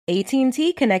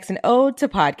AT&T connects an ode to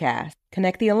podcasts.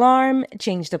 Connect the alarm,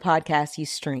 change the podcast you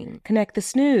stream. Connect the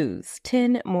snooze,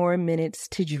 10 more minutes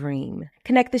to dream.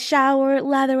 Connect the shower,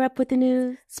 lather up with the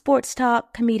news, sports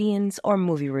talk, comedians, or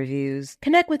movie reviews.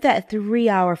 Connect with that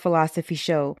 3-hour philosophy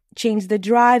show. Change the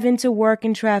drive into work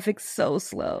and traffic so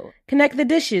slow. Connect the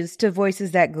dishes to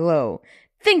voices that glow.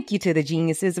 Thank you to the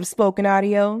geniuses of spoken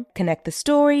audio. Connect the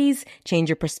stories, change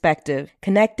your perspective.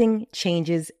 Connecting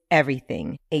changes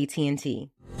everything.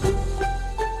 AT&T.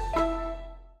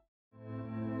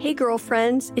 Hey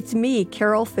girlfriends, it's me,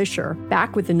 Carol Fisher,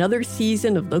 back with another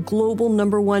season of the global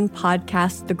 #1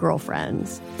 podcast, The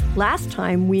Girlfriends. Last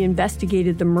time, we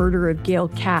investigated the murder of Gail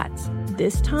Katz.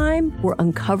 This time, we're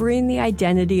uncovering the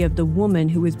identity of the woman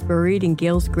who was buried in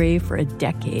Gail's grave for a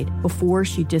decade before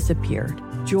she disappeared.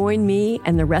 Join me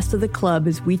and the rest of the club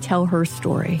as we tell her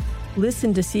story.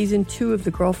 Listen to Season 2 of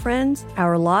The Girlfriends,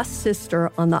 Our Lost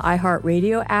Sister on the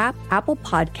iHeartRadio app, Apple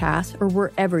Podcasts, or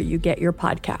wherever you get your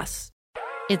podcasts.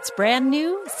 It's brand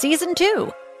new, Season 2.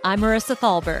 I'm Marissa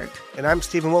Thalberg. And I'm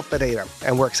Stephen Wolf Bedeta,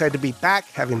 and we're excited to be back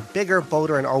having bigger,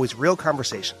 bolder, and always real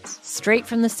conversations. Straight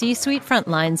from the C-suite front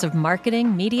lines of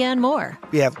marketing, media, and more.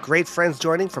 We have great friends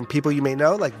joining from people you may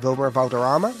know, like Wilmer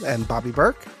Valderrama and Bobby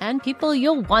Burke. And people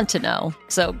you'll want to know.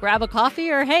 So grab a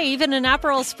coffee or, hey, even an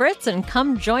Aperol Spritz and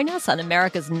come join us on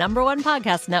America's #1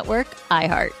 podcast network,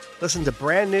 iHeart. Listen to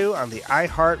brand new on the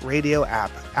iHeartRadio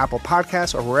app, Apple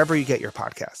Podcasts, or wherever you get your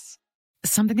podcasts.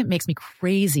 Something that makes me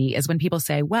crazy is when people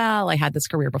say, well, I had this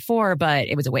career before, but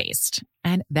it was a waste.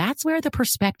 And that's where the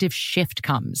perspective shift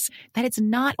comes, that it's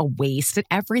not a waste, that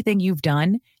everything you've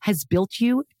done has built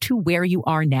you to where you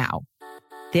are now.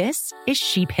 This is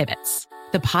She Pivots,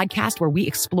 the podcast where we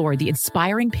explore the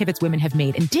inspiring pivots women have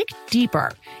made and dig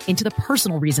deeper into the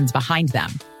personal reasons behind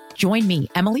them. Join me,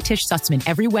 Emily Tish Sussman,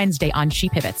 every Wednesday on She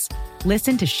Pivots.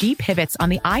 Listen to She Pivots on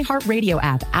the iHeartRadio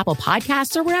app, Apple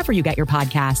Podcasts, or wherever you get your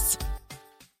podcasts.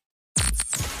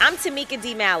 I'm Tamika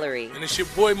D. Mallory. And it's your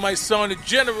boy, my son, the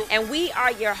General. And we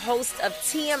are your hosts of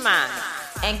TMI.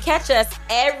 And catch us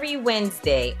every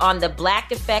Wednesday on the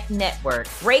Black Effect Network,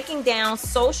 breaking down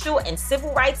social and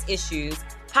civil rights issues,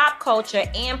 pop culture,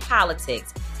 and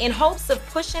politics in hopes of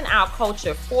pushing our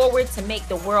culture forward to make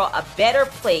the world a better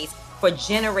place for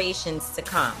generations to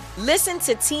come. Listen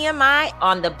to TMI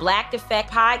on the Black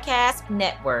Effect Podcast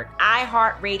Network,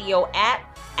 iHeartRadio app,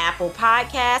 Apple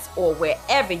Podcasts, or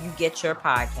wherever you get your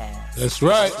podcasts. That's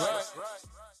right.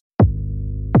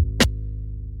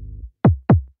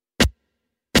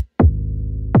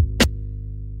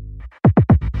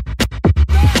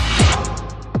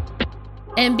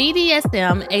 In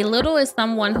BDSM, a little is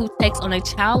someone who takes on a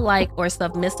childlike or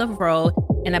submissive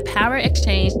role in a power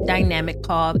exchange dynamic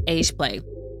called age play.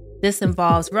 This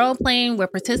involves role playing where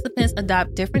participants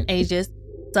adopt different ages,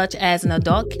 such as an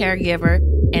adult caregiver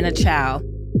and a child.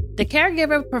 The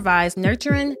caregiver provides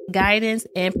nurturing, guidance,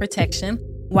 and protection,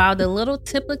 while the little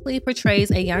typically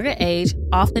portrays a younger age,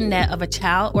 often that of a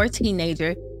child or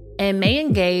teenager, and may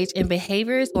engage in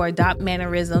behaviors or adopt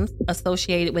mannerisms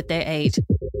associated with their age.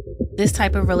 This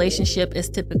type of relationship is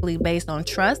typically based on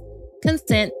trust,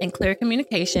 consent, and clear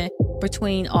communication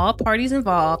between all parties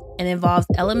involved, and involves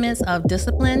elements of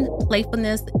discipline,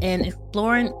 playfulness, and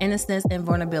exploring innocence and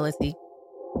vulnerability.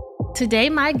 Today,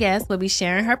 my guest will be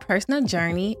sharing her personal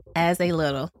journey as a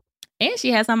little. And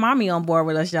she has her mommy on board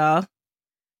with us, y'all.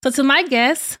 So to my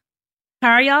guests, how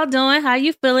are y'all doing? How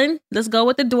you feeling? Let's go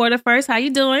with the daughter first. How you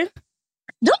doing?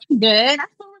 Doing good. I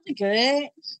feel really good.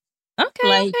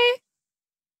 Okay.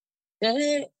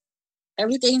 Good.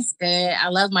 Everything's good. I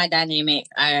love my dynamic.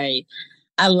 I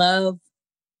love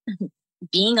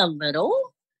being a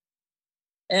little.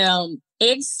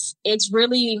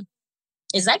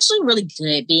 It's actually really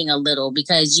good being a little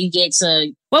because you get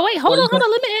to. Well, wait, hold on.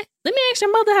 Let me ask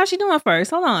your mother how she doing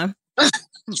first. Hold on.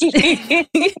 She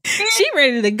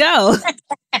ready to go.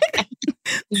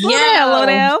 Slow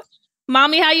down.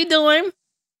 Mommy, how you doing?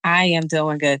 I am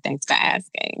doing good. Thanks for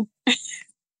asking.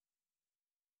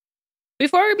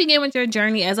 Before we begin with your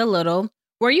journey as a little,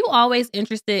 were you always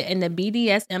interested in the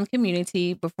BDSM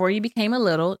community before you became a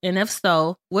little? And if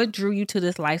so, what drew you to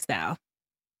this lifestyle?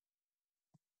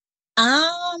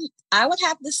 I would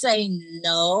have to say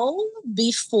no.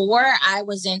 Before, I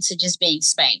was into just being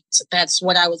spanked. That's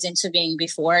what I was into being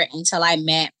before until I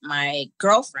met my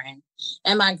girlfriend.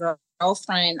 And my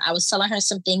girlfriend, I was telling her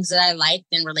some things that I liked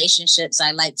in relationships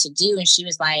I like to do. And she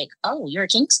was like, oh, you're a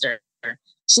kinkster.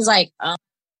 She's like, I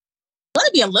want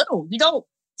to be a little. You don't,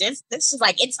 this is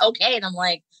like, it's okay. And I'm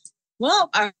like, well,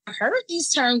 I've heard these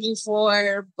terms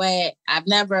before, but I've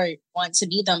never wanted to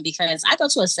be them because I go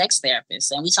to a sex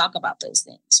therapist and we talk about those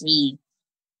things. We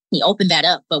he opened that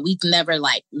up, but we've never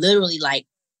like literally like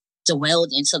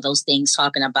dwelled into those things,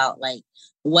 talking about like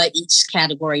what each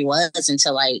category was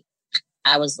until like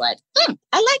I was like, I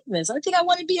like this. I think I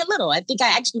want to be a little. I think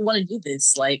I actually want to do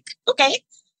this. Like, okay.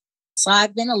 So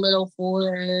I've been a little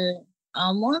for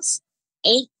almost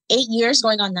 8 years,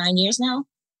 going on 9 years now.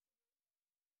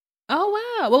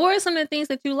 Oh, wow. What were some of the things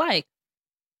that you like?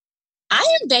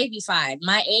 I am baby-fied.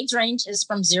 My age range is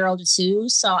from 0 to 2.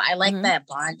 So I like that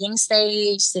bonding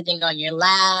stage, sitting on your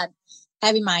lap,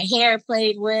 having my hair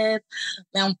played with.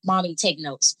 Now, mommy, take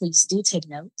notes. Please do take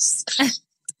notes.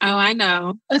 Oh, I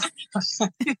know.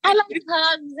 I like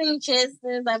hugs and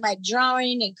kisses. I like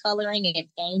drawing and coloring and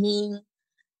painting.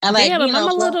 I like, yeah, but I'm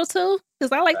a little too,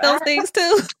 because I like those things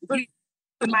too.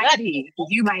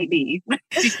 You might be.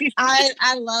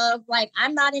 I love, like,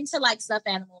 I'm not into like stuffed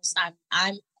animals.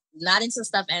 I'm not into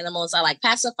stuffed animals. I like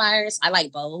pacifiers. I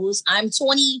like bows. I'm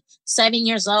 27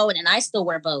 years old and I still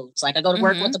wear bows. Like, I go to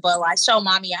work with a bow. I show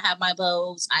mommy I have my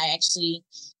bows. I actually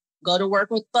go to work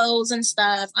with bows and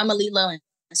stuff. I'm a Lilo and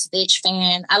Stitch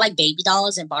fan. I like baby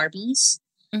dolls and Barbies.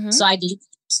 So I do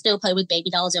still play with baby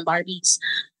dolls and Barbies.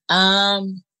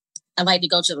 I like to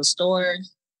go to the store.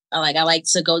 I like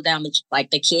to go down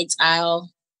the kids aisle.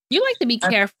 You like to be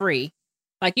carefree.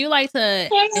 Like, you like to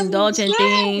indulge in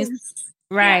things.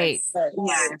 Right.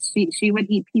 Yes. She would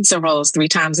eat pizza rolls 3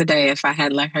 times a day if I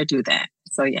had let her do that.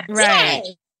 So, yeah. Right.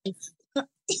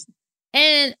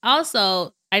 And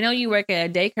also, I know you work at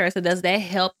a daycare, so does that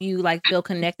help you like feel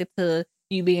connected to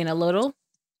you being a little?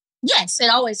 Yes, it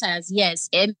always has. Yes.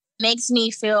 It makes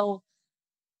me feel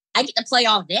I get to play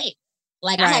all day.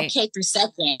 Like, I had K through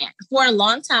 2nd. For a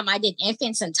long time, I did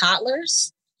infants and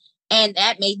toddlers. And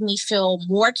that made me feel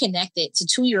more connected to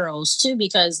 2-year-olds too,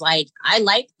 because like I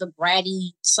like the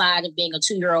bratty side of being a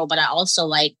 2-year-old, but I also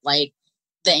like the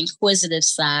inquisitive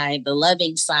side, the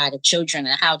loving side of children,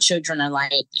 and how children are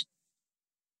not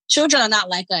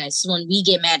like us when we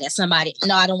get mad at somebody.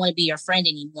 No, I don't want to be your friend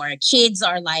anymore. Kids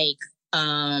are like,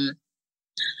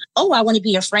 oh, I want to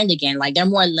be your friend again. Like, they're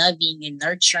more loving and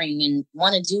nurturing and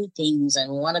want to do things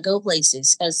and want to go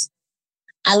places, because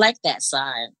I like that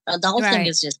side. Adulting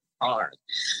is just hard.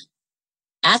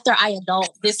 After I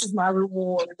adult, this is my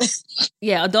reward.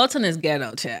 Yeah, adulting is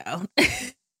ghetto, child.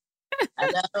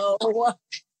 I know.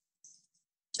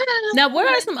 Now, what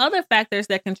are some other factors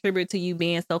that contribute to you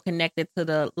being so connected to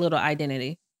the little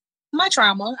identity? My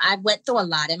trauma. I went through a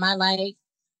lot in my life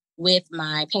with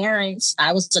my parents.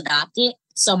 I was adopted.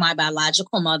 So my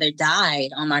biological mother died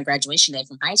on my graduation day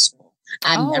from high school.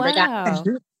 I never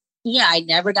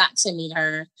got to meet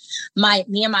her.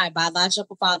 Me and my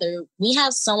biological father, we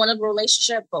have somewhat of a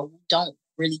relationship, but we don't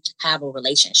really have a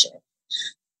relationship.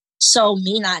 So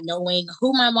me not knowing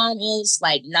who my mom is,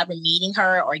 like never meeting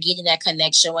her or getting that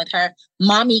connection with her,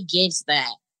 mommy gives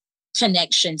that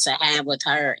connection to have with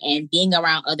her, and being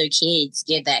around other kids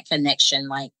give that connection.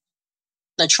 Like,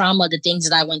 the trauma, the things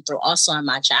that I went through also in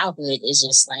my childhood is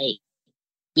just like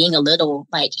being a little,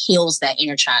 like, heals that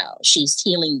inner child. She's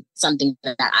healing something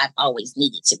that I've always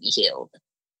needed to be healed.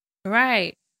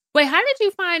 Right. Wait, how did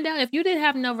you find out if you didn't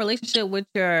have no relationship with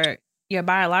your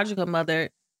biological mother?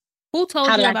 Who told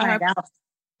you about her? Out?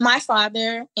 My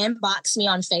father inboxed me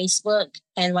on Facebook,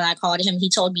 and when I called him, he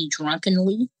told me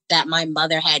drunkenly that my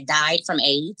mother had died from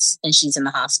AIDS and she's in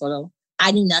the hospital.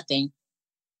 I knew nothing.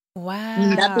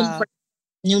 Wow.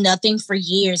 Knew nothing for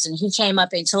years, and he came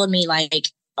up and told me, like,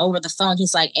 over the phone,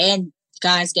 he's like, and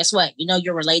guys, guess what? You know,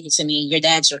 you're related to me. Your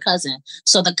dad's your cousin.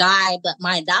 So the guy,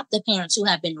 my adoptive parents who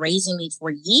have been raising me for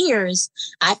years,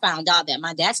 I found out that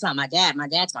my dad's not my dad. My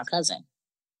dad's my cousin.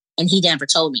 And he never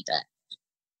told me that.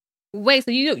 Wait,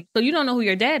 so you don't know who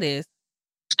your dad is?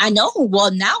 I know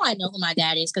now I know who my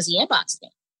dad is because he inboxed me.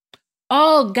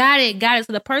 Oh, got it.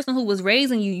 So the person who was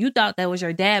raising you, you thought that was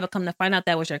your dad, but come to find out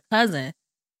that was your cousin.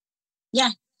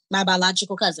 Yeah, my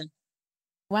biological cousin.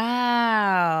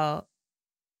 Wow.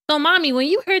 So, mommy, when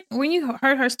you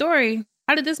heard her story,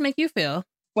 how did this make you feel?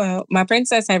 Well, my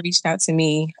princess had reached out to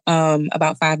me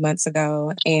about 5 months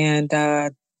ago, and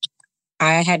I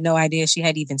had no idea she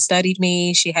had even studied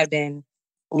me. She had been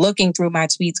looking through my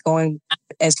tweets going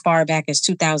as far back as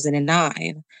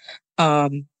 2009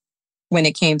 when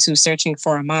it came to searching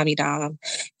for a mommy dom.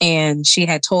 And she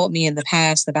had told me in the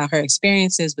past about her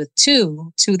experiences with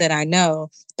two that I know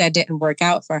that didn't work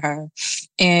out for her.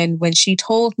 And when she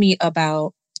told me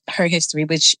about her history,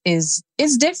 which is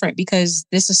different because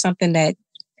this is something that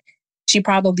she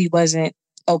probably wasn't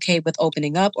okay with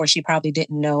opening up, or she probably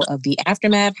didn't know of the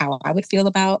aftermath, how I would feel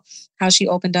about how she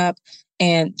opened up.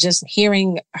 And just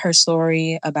hearing her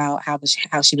story about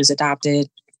how she was adopted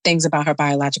things about her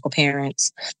biological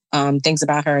parents, things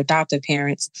about her adoptive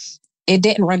parents, it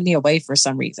didn't run me away for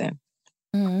some reason.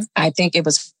 Mm-hmm. I think it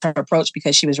was her approach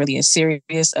because she was really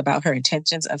serious about her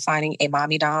intentions of finding a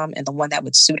mommy dom and the one that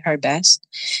would suit her best.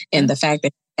 And the fact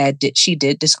that she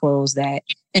did disclose that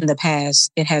in the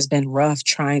past, it has been rough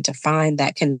trying to find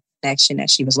that connection that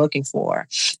she was looking for.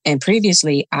 And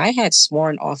previously, I had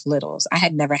sworn off littles. I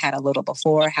had never had a little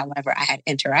before. However, I had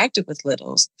interacted with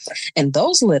littles. And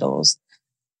those littles,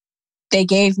 they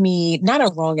gave me not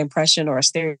a wrong impression or a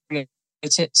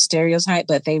stereotype,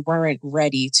 but they weren't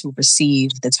ready to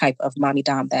receive the type of mommy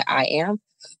dom that I am.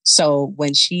 So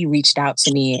when she reached out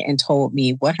to me and told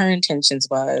me what her intentions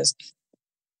was,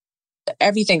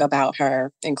 everything about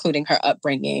her, including her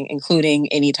upbringing,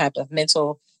 including any type of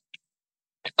mental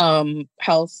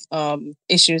health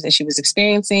issues that she was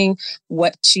experiencing,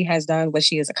 what she has done, what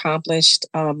she has accomplished,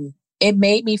 it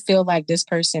made me feel like this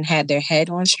person had their head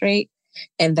on straight,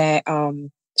 and that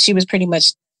she was pretty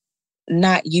much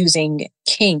not using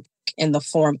kink in the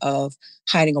form of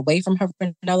hiding away from her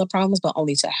vanilla problems, but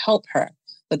only to help her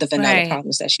with the vanilla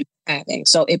problems that she was having.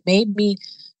 So it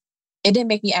didn't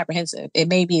make me apprehensive. It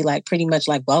made me like pretty much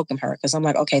like welcome her, because I'm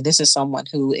like, okay, this is someone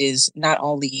who is not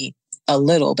only a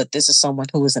little, but this is someone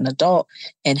who is an adult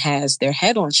and has their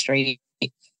head on straight,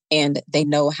 and they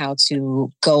know how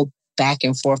to go back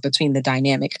and forth between the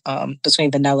dynamic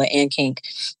between vanilla and kink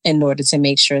in order to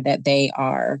make sure that they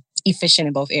are efficient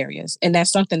in both areas. And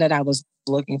that's something that I was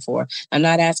looking for. I'm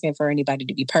not asking for anybody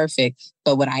to be perfect,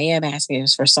 but what I am asking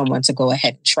is for someone to go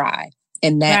ahead and try.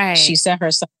 And that she set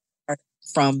herself apart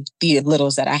from the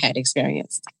littles that I had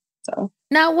experienced. So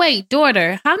now wait,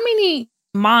 daughter, how many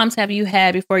moms have you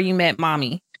had before you met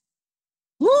mommy?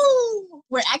 Woo!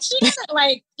 We're actually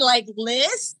like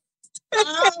list.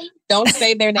 Don't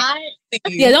say their names.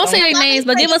 Don't say their names,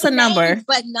 but give us a number.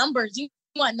 But numbers. You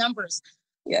want numbers.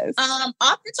 Yes.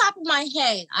 Off the top of my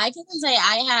head, I can say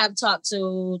I have talked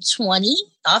to 20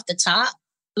 off the top.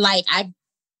 Like I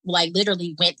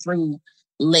literally went through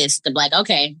list of like,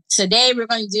 okay, today we're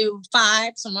going to do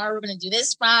 5. Tomorrow we're going to do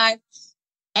this 5.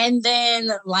 And then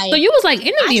so you was like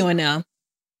interviewing them.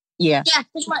 Yeah. Yeah,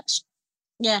 pretty much.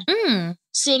 Yeah.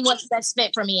 Seeing what's best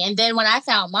fit for me. And then when I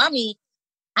found mommy,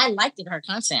 I liked her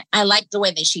content. I liked the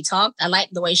way that she talked. I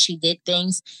liked the way she did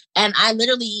things. And I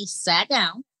literally sat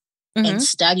down and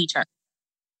studied her.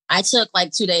 I took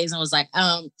like 2 days and was like,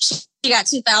 she got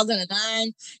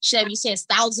 2009. She says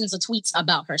thousands of tweets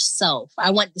about herself.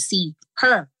 I wanted to see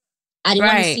her. I didn't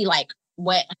want to see like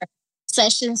what her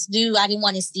sessions do. I didn't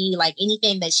want to see like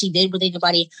anything that she did with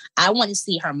anybody. I want to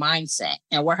see her mindset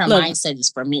and where her mindset is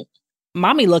for me.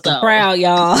 Mommy looking proud,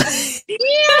 y'all.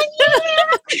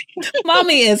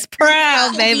 Mommy is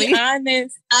proud, baby. To be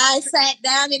honest, I sat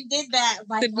down and did that.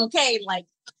 Like, okay, like,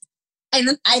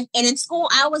 and in school,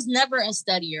 I was never a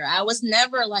studier. I was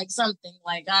never like something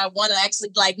like I want to actually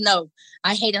like, no,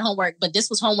 I hated homework, but this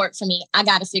was homework for me. I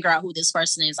got to figure out who this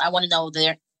person is. I want to know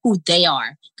who they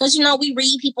are. Because, we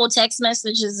read people text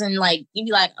messages and like, you'd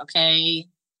be like, okay.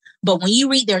 But when you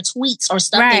read their tweets or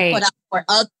stuff they put out for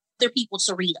other people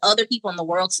to read, other people in the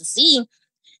world to see,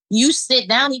 you sit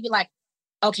down and be like,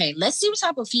 okay, let's see what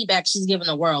type of feedback she's giving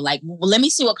the world. Like, well, let me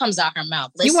see what comes out her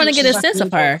mouth. You want to get a sense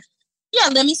of her. Yeah,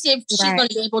 let me see if she's going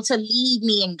to be able to lead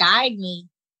me and guide me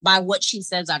by what she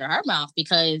says out of her mouth,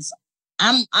 because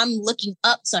I'm looking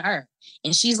up to her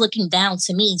and she's looking down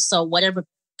to me. So whatever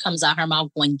comes out her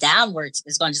mouth going downwards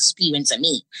is going to spew into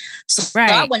me. So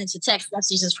I went into text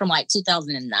messages from like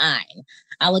 2009.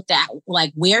 I looked at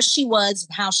like where she was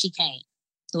and how she came,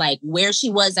 like where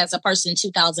she was as a person in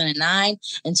 2009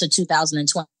 into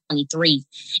 2023.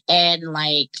 And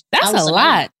like, that's a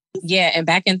lot. Yeah. And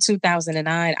back in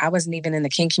 2009, I wasn't even in the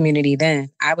kink community then.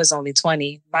 I was only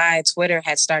 20. My Twitter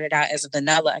had started out as a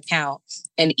vanilla account.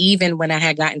 And even when I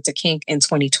had gotten to kink in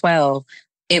 2012,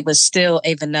 it was still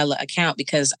a vanilla account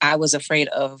because I was afraid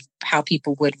of how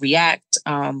people would react,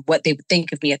 what they would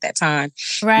think of me at that time.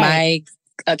 My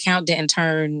account didn't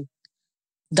turn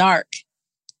dark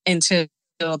until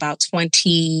about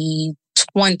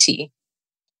 2020.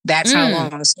 That's how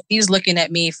long. So he's looking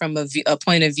at me from a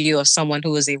point of view of someone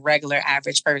who is a regular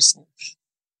average person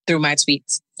through my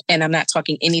tweets. And I'm not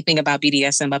talking anything about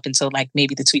BDSM up until like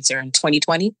maybe the tweets are in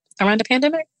 2020 around the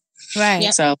pandemic. Right.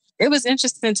 Yeah. So it was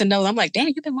interesting to know. I'm like, damn,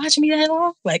 you've been watching me that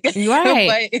long? Like, but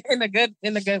in a good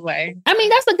way. I mean,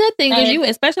 that's a good thing because you,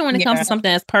 especially when it comes to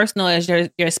something as personal as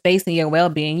your space and your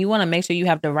well-being, you want to make sure you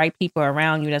have the right people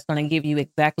around you that's going to give you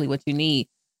exactly what you need.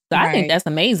 So I think that's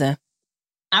amazing.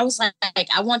 I was like,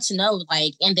 I want to know,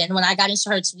 like, and then when I got into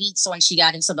her tweets, when she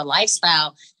got into the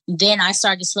lifestyle, then I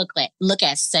started to look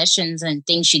at sessions and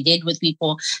things she did with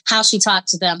people, how she talked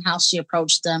to them, how she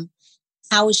approached them.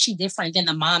 How is she different than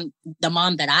the mom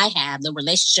that I have, the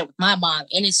relationship with my mom?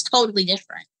 And it's totally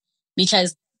different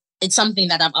because it's something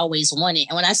that I've always wanted.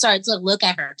 And when I started to look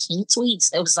at her kink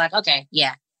tweets, it was like, okay,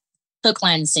 yeah, hook,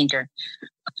 line, and sinker.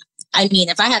 I mean,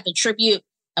 if I have to tribute,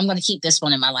 I'm going to keep this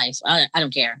one in my life. I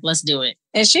don't care. Let's do it.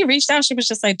 And she reached out. She was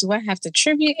just like, do I have to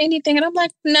tribute anything? And I'm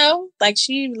like, no. Like,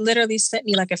 she literally sent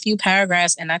me like a few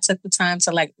paragraphs and I took the time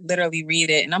to like literally read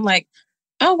it. And I'm like,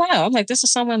 oh, wow. I'm like, this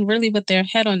is someone really with their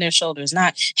head on their shoulders.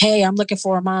 Not, hey, I'm looking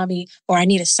for a mommy or I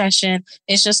need a session.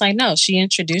 It's just like, no, she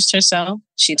introduced herself.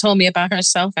 She told me about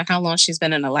herself and how long she's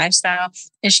been in a lifestyle.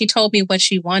 And she told me what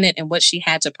she wanted and what she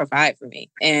had to provide for me.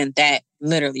 And that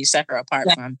literally set her apart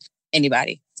from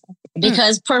anybody.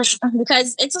 Because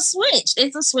it's a switch.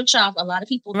 It's a switch off. A lot of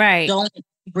people don't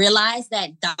realize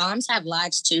that doms have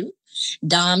lives too.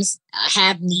 Doms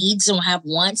have needs and have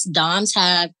wants. Doms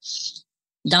have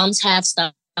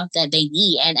stuff that they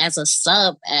need. And as a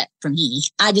sub for me,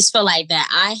 I just feel like that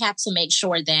I have to make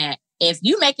sure that if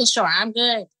you making sure I'm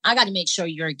good, I got to make sure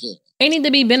you're good. They need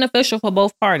to be beneficial for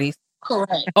both parties.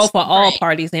 Correct. Or for all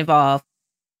parties involved.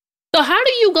 So how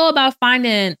do you go about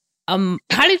finding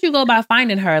how did you go about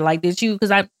finding her? Like, did you use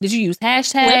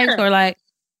hashtags Twitter. or like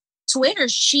Twitter?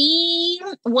 She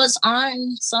was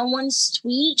on someone's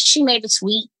tweet. She made a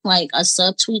tweet, like a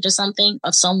subtweet or something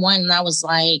of someone. And I was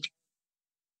like,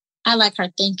 I like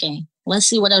her thinking. Let's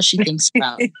see what else she thinks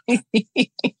about.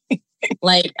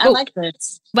 Like, I like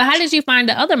this. But how did you find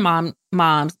the other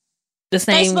moms? The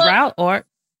same route or?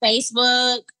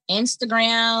 Facebook,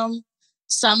 Instagram.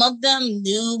 Some of them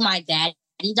knew my daddy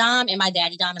Dom, and my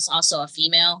daddy Dom is also a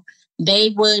female.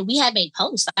 We had made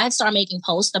posts. I had started making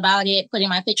posts about it, putting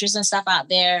my pictures and stuff out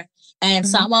there. And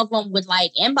some of them would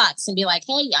like inbox and be like,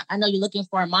 hey, I know you're looking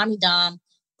for a mommy Dom.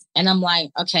 And I'm like,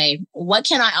 okay, what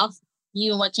can I offer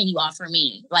you and what can you offer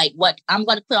me? Like, what I'm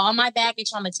going to put all my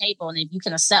baggage on the table. And if you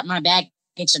can accept my baggage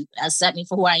and accept me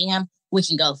for who I am, we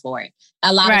can go for it.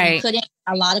 A lot of them couldn't.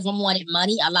 A lot of them wanted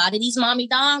money. A lot of these mommy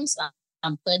Doms,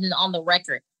 I'm putting it on the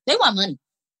record, they want money.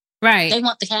 Right. They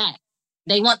want the cash.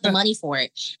 They want the money for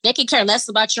it. They could care less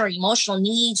about your emotional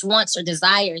needs, wants, or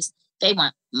desires. They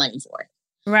want money for it.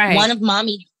 Right. One of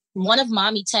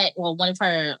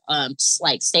her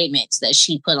like statements that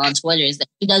she put on Twitter is that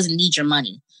she doesn't need your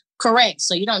money. Correct.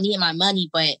 So you don't need my money,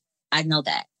 but I know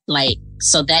that. Like,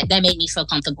 so that made me feel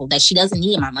comfortable that she doesn't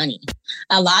need my money.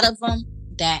 A lot of them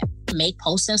that make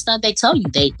posts and stuff, they tell you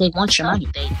they want your money.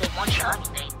 They want your money.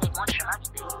 They want your money.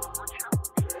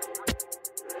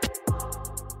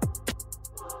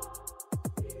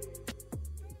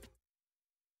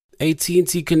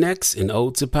 AT&T connects an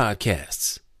ode to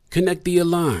podcasts. Connect the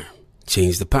alarm.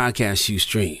 Change the podcast you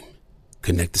stream.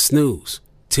 Connect the snooze.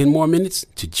 10 more minutes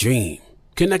to dream.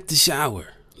 Connect the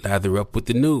shower. Lather up with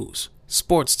the news,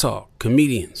 sports talk,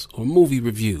 comedians, or movie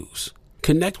reviews.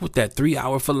 Connect with that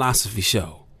 3-hour philosophy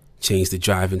show. Change the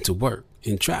drive into work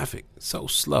in traffic so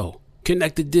slow.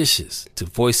 Connect the dishes to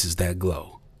voices that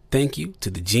glow. Thank you to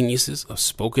the geniuses of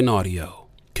spoken audio.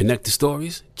 Connect the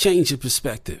stories. Change your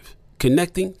perspective.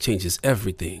 Connecting changes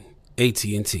everything.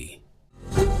 AT&T.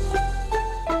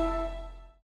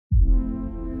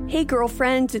 Hey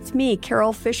girlfriends, it's me,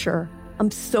 Carol Fisher. I'm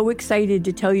so excited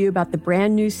to tell you about the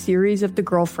brand new series of The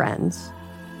Girlfriends.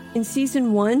 In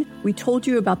season 1, we told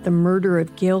you about the murder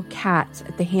of Gail Katz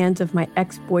at the hands of my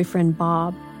ex-boyfriend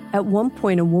Bob. At one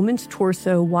point, a woman's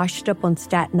torso washed up on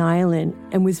Staten Island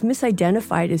and was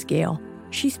misidentified as Gail.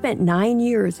 She spent 9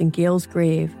 years in Gail's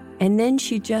grave, and then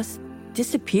she just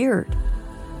disappeared.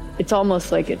 It's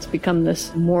almost like it's become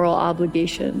this moral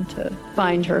obligation to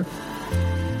find her.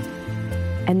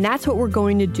 And that's what we're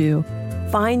going to do.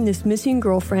 Find this missing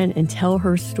girlfriend and tell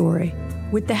her story.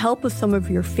 With the help of some of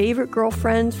your favorite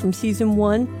girlfriends from season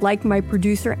 1, like my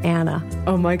producer Anna.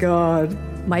 Oh my God.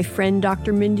 My friend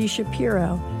Dr. Mindy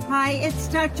Shapiro. Hi, it's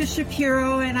Dr.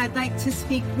 Shapiro, and I'd like to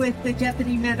speak with the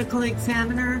deputy medical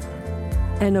examiner.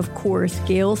 And of course,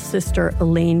 Gail's sister,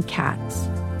 Elaine Katz.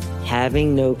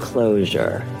 Having no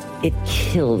closure, it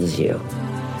kills you.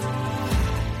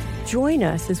 Join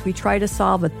us as we try to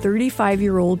solve a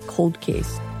 35-year-old cold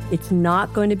case. It's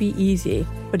not going to be easy,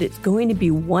 but it's going to be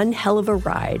one hell of a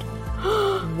ride.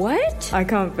 What? I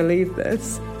can't believe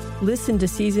this. Listen to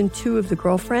season 2 of The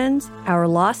Girlfriends, Our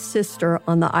Lost Sister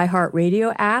on the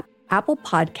iHeartRadio app, Apple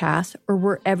Podcasts, or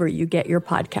wherever you get your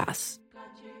podcasts.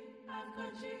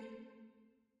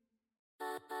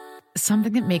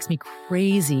 Something that makes me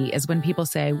crazy is when people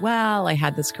say, well, I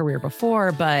had this career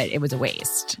before, but it was a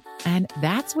waste. And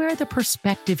that's where the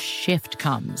perspective shift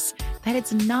comes. that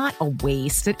it's not a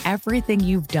waste, that everything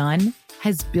you've done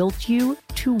has built you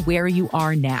to where you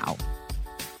are now.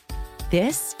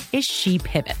 This is She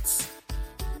Pivots,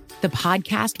 the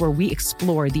podcast where we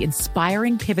explore the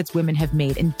inspiring pivots women have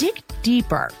made and dig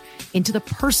deeper into the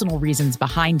personal reasons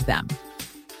behind them.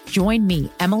 Join me,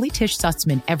 Emily Tish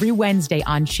Sussman, every Wednesday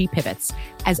on She Pivots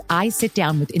as I sit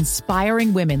down with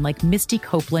inspiring women like Misty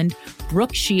Copeland,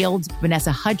 Brooke Shields,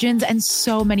 Vanessa Hudgens, and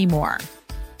so many more.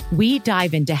 We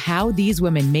dive into how these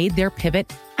women made their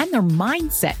pivot and their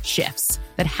mindset shifts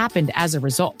that happened as a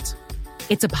result.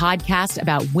 It's a podcast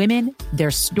about women,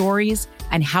 their stories,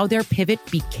 and how their pivot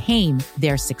became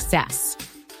their success.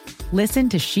 Listen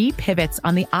to She Pivots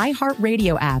on the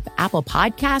iHeartRadio app, Apple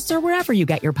Podcasts, or wherever you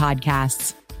get your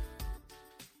podcasts.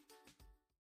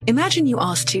 Imagine you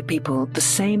ask two people the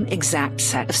same exact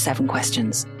set of 7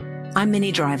 questions. I'm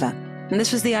Minnie Driver, and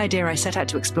this was the idea I set out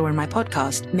to explore in my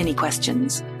podcast, Minnie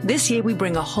Questions. This year, we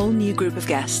bring a whole new group of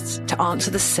guests to answer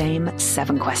the same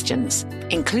 7 questions,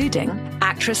 including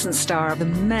actress and star of the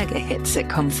mega hit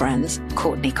sitcom Friends,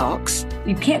 Courtney Cox.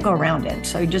 You can't go around it,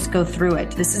 so you just go through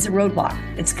it. This is a roadblock.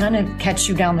 It's going to catch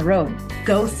you down the road.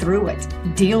 Go through it.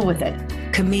 Deal with it.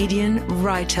 Comedian,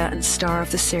 writer, and star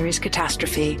of the series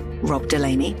Catastrophe, Rob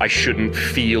Delaney. I shouldn't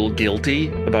feel guilty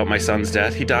about my son's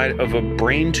death. He died of a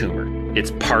brain tumor.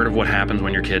 It's part of what happens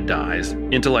when your kid dies.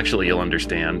 Intellectually, you'll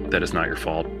understand that it's not your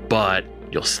fault, but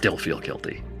you'll still feel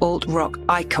guilty. Alt-rock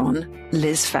icon,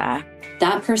 Liz Phair.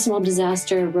 That personal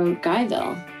disaster wrote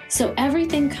Guyville. So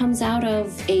everything comes out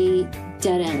of a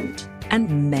dead end.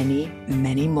 And many,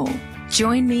 many more.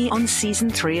 Join me on Season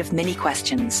 3 of Minnie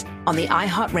Questions on the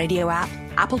iHeartRadio app,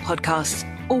 Apple Podcasts,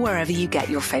 or wherever you get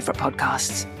your favorite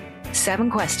podcasts. 7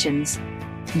 questions,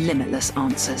 limitless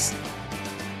answers.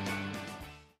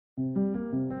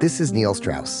 This is Neil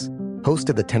Strauss, host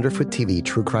of the Tenderfoot TV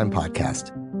true crime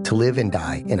podcast, To Live and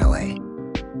Die in LA.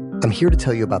 I'm here to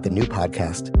tell you about the new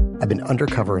podcast I've been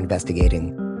undercover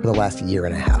investigating for the last year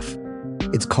and a half.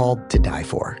 It's called To Die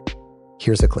For.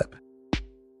 Here's a clip.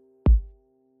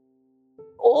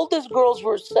 All these girls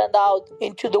were sent out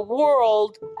into the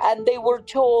world and they were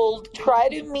told, try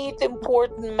to meet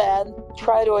important men,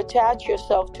 try to attach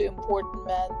yourself to important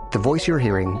men. The voice you're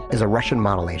hearing is a Russian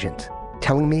model agent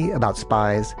telling me about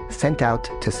spies sent out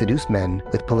to seduce men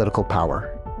with political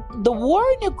power. The war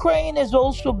in Ukraine is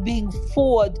also being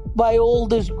fought by all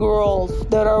these girls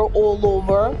that are all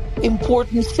over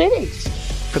important cities.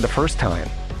 For the first time,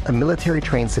 a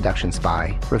military-trained seduction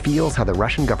spy reveals how the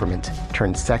Russian government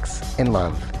turned sex and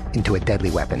love into a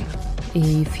deadly weapon.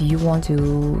 If you want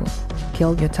to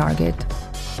kill your target,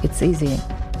 it's easy.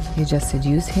 You just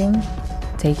seduce him,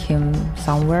 take him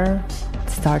somewhere,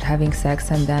 start having sex,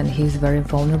 and then he's very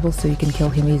vulnerable, so you can kill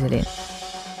him easily.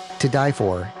 To Die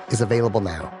For is available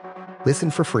now. Listen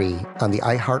for free on the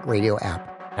iHeartRadio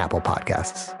app, Apple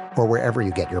Podcasts, or wherever you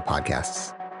get your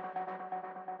podcasts.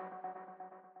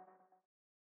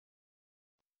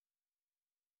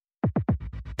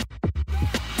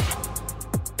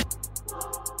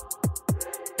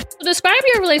 Describe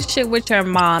your relationship with your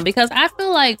mom, because I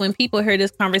feel like when people hear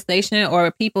this conversation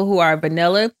or people who are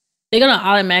vanilla, they're going to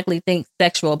automatically think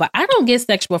sexual, but I don't get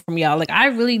sexual from y'all. Like, I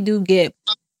really do get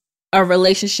a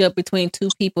relationship between two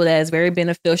people that is very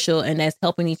beneficial and that's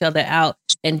helping each other out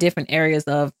in different areas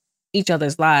of each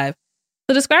other's lives.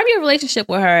 So describe your relationship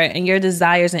with her and your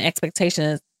desires and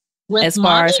expectations with as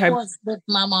far as her. With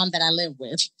my mom that I live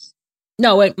with.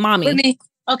 No, with mommy. With me.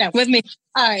 Okay. With me.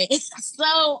 All right.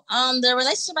 So the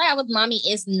relationship I have with mommy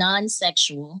is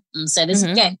non-sexual. So this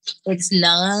again, it's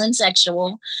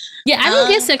non-sexual. Yeah, I don't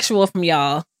get sexual from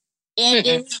y'all. It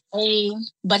is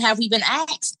but have we been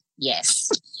asked? Yes.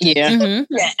 Yeah.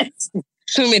 Yes.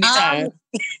 Too many times.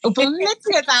 Plenty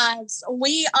of times.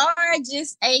 We are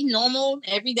just a normal,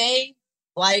 everyday,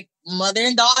 like mother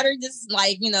and daughter, just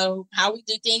like, you know, how we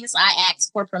do things. I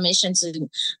ask for permission to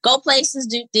go places,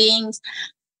 do things.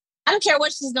 I don't care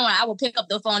what she's doing. I will pick up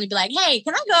the phone and be like, hey,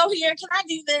 can I go here? Can I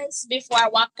do this before I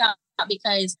walk out?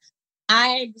 Because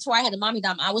before I had a mommy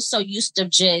dom, I was so used to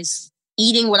just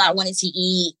eating what I wanted to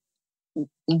eat,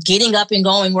 getting up and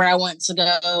going where I wanted to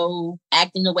go,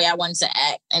 acting the way I wanted to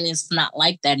act. And it's not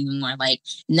like that anymore. Like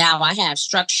now I have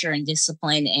structure and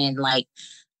discipline and like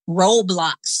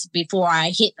roadblocks before I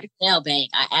hit the mailbag.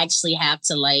 I actually have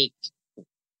to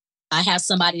I have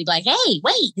somebody to be like, hey,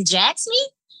 wait, did you ask me?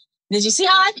 Did you see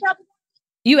how I felt?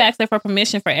 You asked her for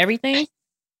permission for everything?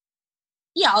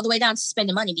 Yeah, all the way down to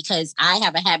spending money because I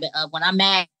have a habit of when I'm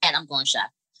mad, I'm going shopping.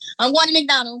 I'm going to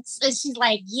McDonald's. And she's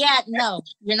like, yeah, no,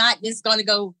 you're not just going to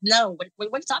go. No, what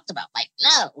you talked about? Like,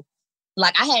 no.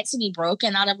 Like, I had to be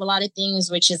broken out of a lot of things,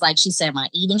 which is like she said, my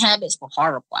eating habits were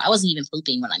horrible. I wasn't even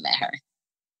pooping when I met her.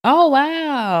 Oh,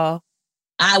 wow.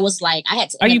 I was like, I had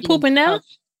to. Are you pooping now?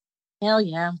 Hell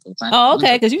yeah, I'm pooping. Oh,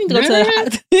 okay, because you can go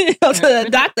to go to the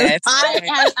doctor.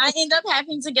 I ended up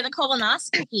having to get a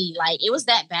colonoscopy. Like, it was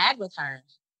that bad with her.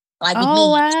 Like, with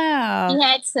Oh, me, wow. he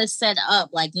had to set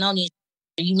up, like, no need.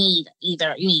 You need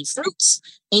fruits.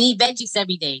 You need veggies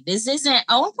every day. This isn't,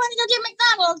 oh, I'm planning to go get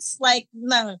McDonald's. Like,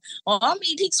 no. Or I'm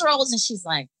eating pizza rolls. And she's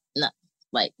like, no.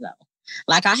 Like, no.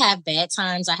 Like, I have bad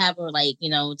times. I have her, like,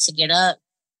 to get up.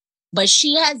 But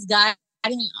she has gotten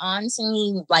on to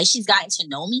me. Like, she's gotten to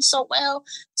know me so well.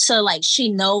 So, like, she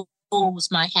knows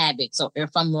my habits. Or if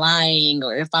I'm lying.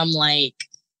 Or if I'm, like,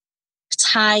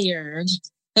 tired.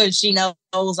 She knows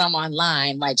I'm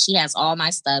online. Like, she has all my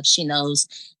stuff. She knows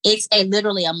it's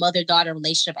literally a mother-daughter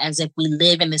relationship, as if we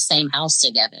live in the same house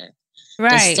together.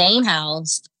 Right. The same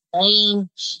house, same,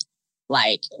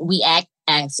 like, we act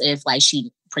as if, like,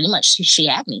 she pretty much, she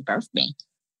had me, birthed me.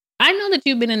 I know that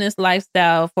you've been in this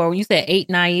lifestyle for, you said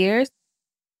 8-9 years.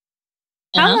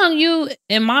 How long you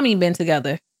and mommy been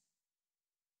together?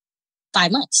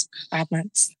 5 months. 5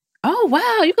 months. Oh,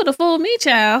 wow. You could have fooled me,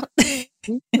 child.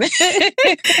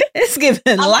 It's giving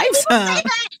a lifetime.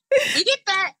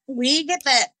 We get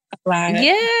that.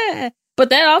 Yeah.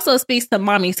 But that also speaks to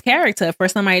mommy's character for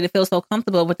somebody to feel so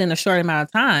comfortable within a short amount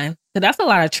of time. So that's a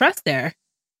lot of trust there.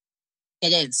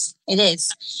 It is. And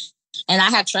I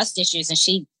have trust issues, and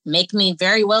she make me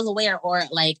very well aware, or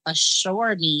like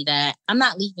assure me that I'm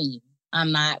not leaving you.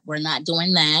 We're not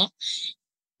doing that.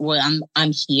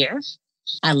 I'm here.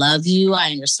 I love you.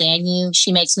 I understand you.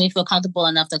 She makes me feel comfortable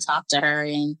enough to talk to her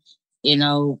and,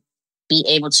 be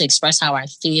able to express how I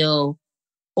feel.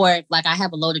 Or like I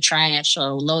have a load of trash or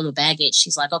a load of baggage.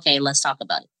 She's like, okay, let's talk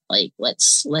about it. Like,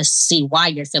 let's see why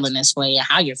you're feeling this way and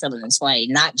how you're feeling this way.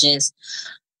 Not just,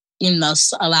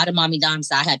 a lot of mommy doms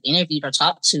that I have interviewed or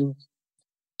talked to.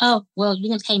 Oh, well, you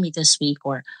didn't pay me this week.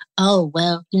 Or, oh,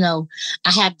 well,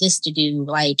 I have this to do.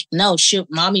 Like, no, shoot,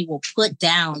 mommy will put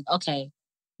down, okay,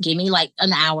 give me like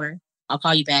an hour. I'll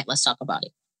call you back. Let's talk about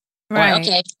it. Right. Or,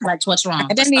 okay, like, what's wrong?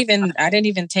 I didn't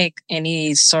even take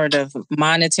any sort of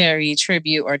monetary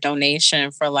tribute or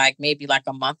donation for maybe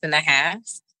a month and a half.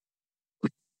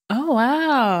 Oh,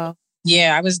 wow.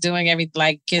 Yeah, I was doing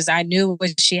everything because I knew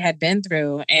what she had been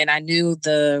through, and I knew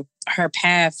her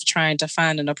path trying to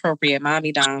find an appropriate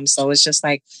mommy dom. So it's just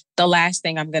the last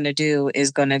thing I'm going to do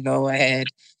is going to go ahead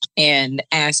and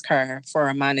ask her for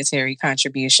a monetary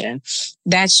contribution.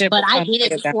 That should. But I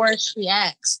did it before she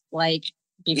asked.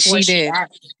 Before she did.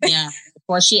 Asked. Yeah.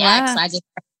 Before she asked, I just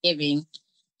started giving.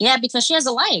 Yeah, because she has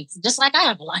a life, just like I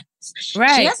have a life.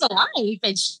 Right. She has a life,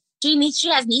 and she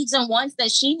has needs and wants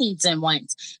that she needs and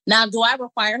wants. Now, do I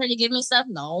require her to give me stuff?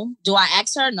 No. Do I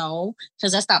ask her? No,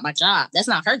 because that's not my job. That's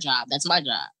not her job. That's my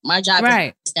job. My job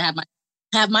is to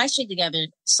have my shit together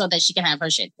so that she can have her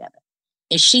shit together.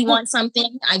 If she wants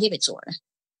something, I give it to her.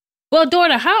 Well,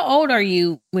 daughter, how old are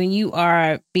you when you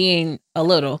are being a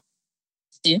little?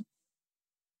 2.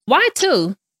 Why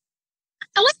 2?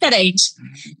 I like that age.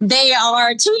 They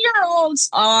are 2-year-olds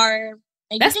are.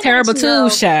 That's terrible too,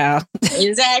 child.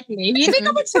 Exactly. If you think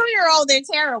of a 2-year-old, they're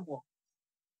terrible.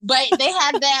 But they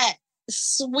have that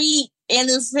sweet,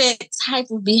 innocent type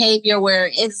of behavior where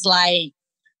it's like,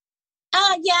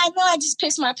 oh, yeah, I know I just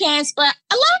pissed my pants, but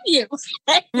I love you.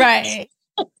 Right.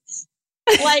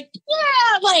 I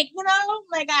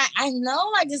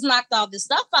know I just knocked all this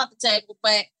stuff off the table,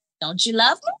 but don't you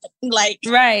love me?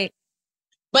 Right.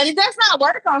 But it does not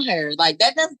work on her.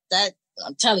 That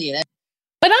I'm telling you that.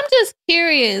 But I'm just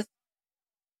curious.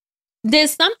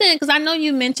 There's something, because I know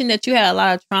you mentioned that you had a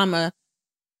lot of trauma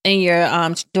in your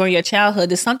during your childhood.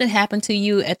 Did something happen to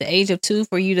you at the age of 2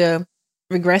 for you to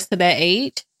regress to that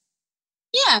age?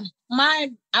 Yeah,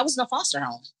 I was in a foster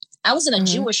home. I was in a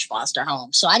Jewish foster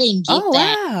home, so I didn't get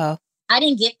that. Wow. I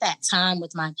didn't get that time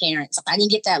with my parents. I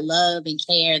didn't get that love and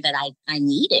care that I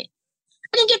needed.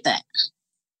 I didn't get that.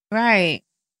 Right.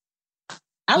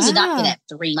 I was adopted at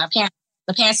 3.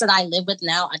 The parents that I live with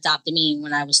now adopted me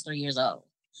when I was 3 years old.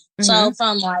 Mm-hmm. So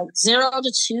from 0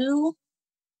 to 2,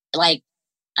 I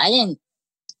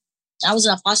was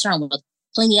in a foster home with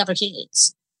plenty of other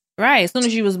kids. Right. As soon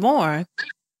as you was born.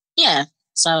 Yeah.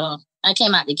 So I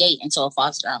came out the gate into a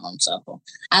foster home. So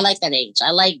I like that age.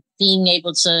 I like being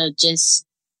able to just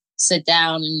sit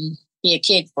down and be a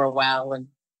kid for a while and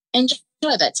enjoy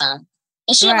that time.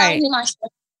 And she allowed me my stuff.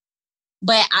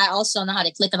 But I also know how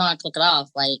to click it on, click it off.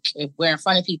 If we're in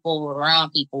front of people or around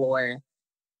people, or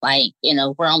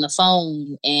we're on the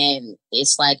phone and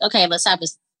it's okay, let's have a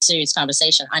serious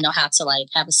conversation. I know how to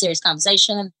have a serious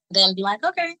conversation and then be like,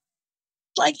 okay,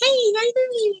 Like, hey, how you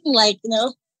doing? Like,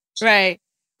 Right.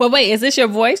 But wait, is this your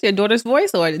voice, your daughter's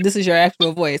voice, or this is your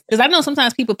actual voice? Because I know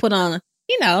sometimes people put on,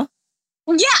 Yeah,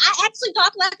 I actually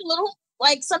talk like a little,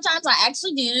 like sometimes I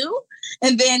actually do.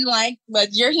 And then but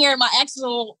you're hearing my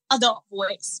actual adult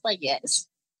voice. But yes.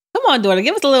 Come on, daughter,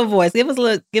 give us a little voice. Give us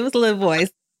a little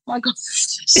voice. Oh my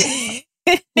gosh.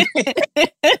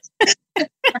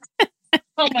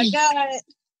 Oh my God.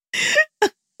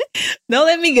 Don't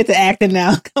let me get to acting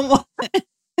now. Come on.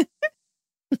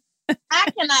 How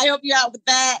can I help you out with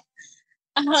that?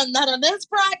 Not on this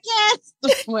broadcast.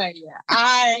 Well,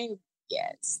 yeah,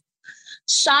 yes.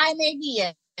 Shy, maybe,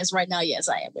 yes. Right now, yes,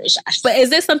 I am very shy. But is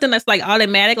this something that's like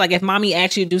automatic? Like if mommy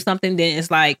asks you to do something, then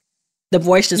it's like the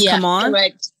voice just come on?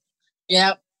 Correct.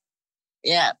 Yep.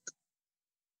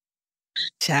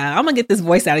 Child, I'm gonna get this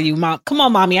voice out of you, mom. Come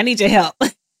on, mommy, I need your help.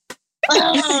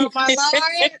 Oh, my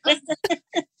Lord.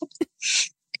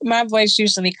 My voice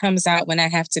usually comes out when I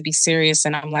have to be serious,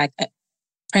 and I'm like,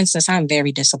 Princess, I'm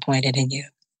very disappointed in you.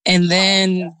 And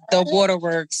then the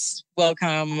waterworks will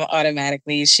come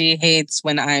automatically. She hates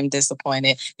when I'm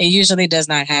disappointed. It usually does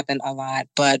not happen a lot,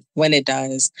 but when it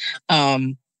does,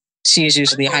 she is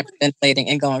usually hyperventilating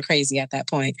and going crazy at that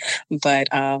point. But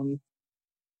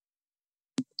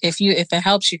if it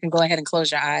helps, you can go ahead and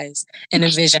close your eyes and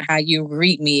envision how you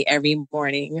greet me every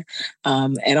morning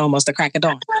at almost the crack of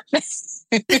dawn.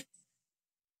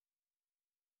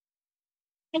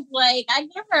 Like I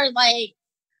give her like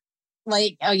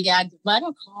oh yeah, I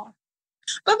don't call her.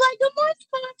 But like good morning,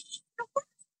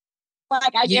 Mom.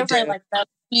 Like I give her like that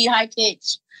sweet high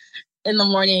pitch in the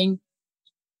morning,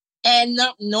 and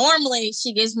normally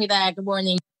she gives me that good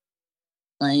morning,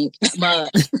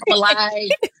 but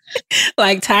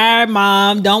like tired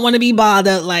mom, don't want to be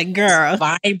bothered, like girl,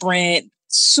 vibrant,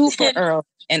 super early,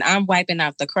 and I'm wiping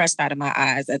out the crust out of my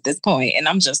eyes at this point, and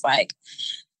I'm just like,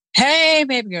 hey,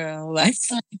 baby girl, like,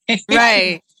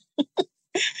 right.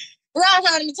 You know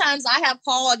how many times I have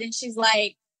called and she's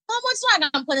like, "Oh, what's wrong?"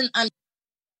 I'm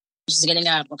just getting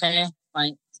up, okay?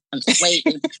 Like I'm just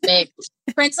waiting.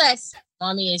 Princess,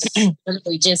 mommy is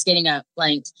literally just getting up.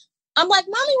 Like I'm like,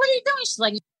 mommy, what are you doing? She's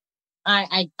like,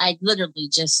 I literally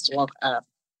just woke up.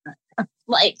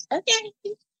 Like, okay.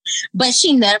 But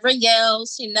she never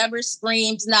yells. She never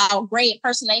screams. Now, great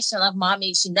impersonation of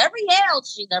mommy. She never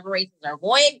yells. She never raises her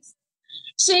voice.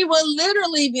 She will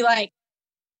literally be like,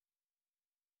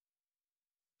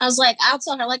 I was like, I'll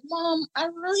tell her, like, Mom, I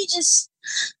really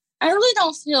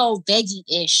don't feel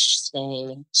veggie-ish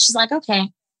today. She's like, okay.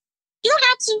 You don't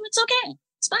have to. It's okay.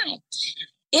 It's fine.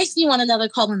 If you want another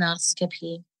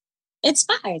colonoscopy, it's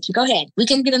fine. Go ahead. We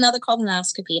can get another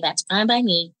colonoscopy. That's fine by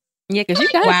me. Yeah, because you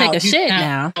gotta take a shit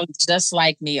now. Just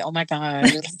like me. Oh my God.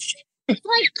 Like, oh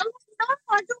no,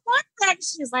 I don't want that.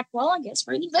 She's like, well, I guess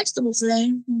we're eating vegetables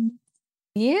today.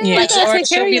 Yeah, you gotta take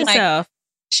care of yourself.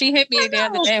 She hit me the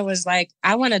other day and was like,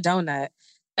 I want a donut.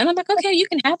 And I'm like, okay, you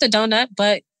can have the donut,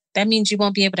 but that means you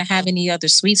won't be able to have any other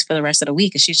sweets for the rest of the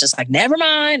week. And she's just like, never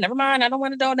mind. I don't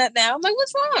want a donut now. I'm like,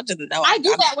 what's wrong? No, I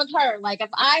do that with her. Like, if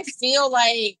I feel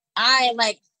like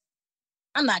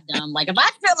I'm not dumb. Like, if I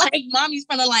feel like mommy's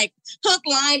gonna like hook,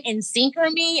 line, and sinker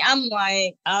me, I'm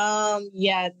like,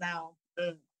 yeah, no.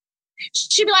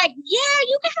 She'd be like, yeah,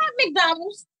 you can have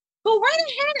McDonald's. Go right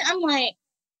ahead. I'm like,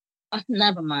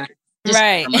 never mind.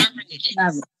 Right.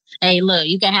 Hey, look,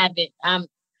 you can have it. I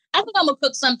think I'm gonna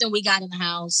cook something we got in the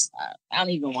house. I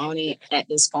don't even want it at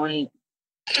this point.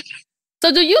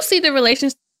 So, do you see the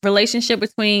relationship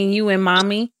between you and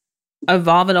mommy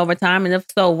evolving over time? And if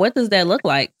so, what does that look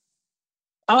like?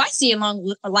 Oh, I see it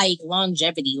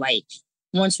longevity. Like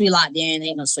once we locked in,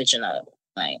 ain't no switching up.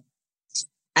 Like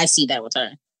I see that with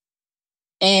her,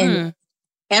 and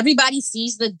everybody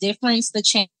sees the difference, the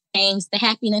change, the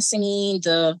happiness in me,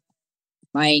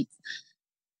 like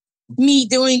me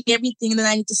doing everything that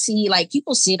I need to see. Like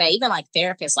people see that, even like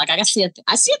therapists. Like I see a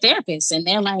therapist, and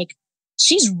they're like,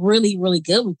 "She's really, really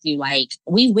good with you. Like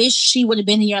we wish she would have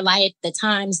been in your life the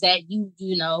times that you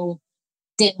didn't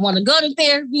want to go to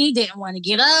therapy, didn't want to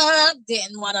get up,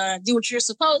 didn't want to do what you're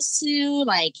supposed to."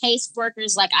 Like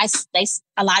caseworkers, like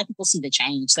a lot of people see the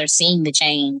change. They're seeing the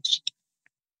change.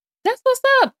 That's what's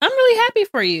up. I'm really happy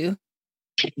for you.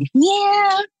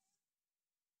 Yeah.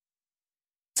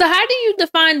 So how do you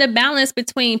define the balance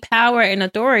between power and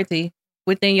authority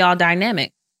within y'all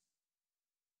dynamic?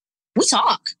 We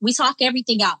talk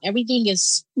everything out. Everything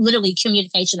is literally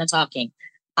communication and talking.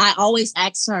 I always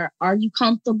ask her, are you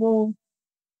comfortable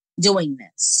doing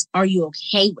this? Are you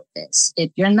okay with this?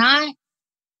 If you're not,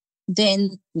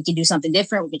 then we can do something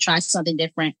different. We can try something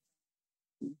different.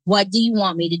 What do you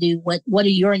want me to do? What are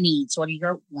your needs? What are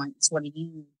your wants? What are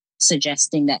you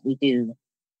suggesting that we do?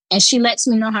 And she lets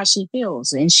me know how she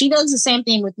feels. And she does the same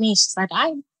thing with me. She's like,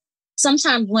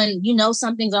 sometimes when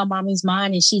something's on mommy's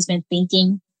mind and she's been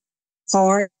thinking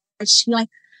hard, she's like,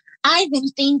 I've been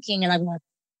thinking, and I'm like,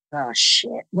 oh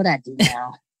shit, what I do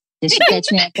now? Did she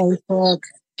catch me on Facebook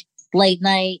late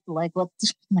night? Like, what?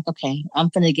 I'm like, okay, I'm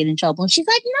gonna get in trouble. And she's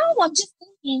like, no, I'm just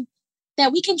thinking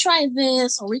that we can try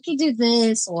this, or we can do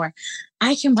this, or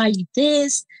I can buy you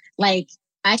this. Like,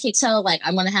 I could tell, like,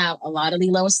 I'm gonna have a lot of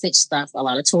Lilo and Stitch stuff, a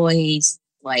lot of toys.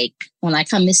 Like, when I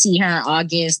come to see her in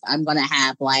August, I'm gonna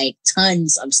have like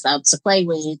tons of stuff to play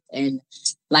with, and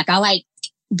like, I like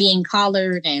being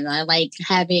collared, and I like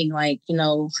having like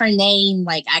her name.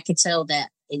 Like, I could tell that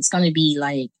it's gonna be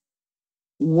like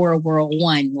World War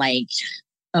I, like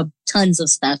tons of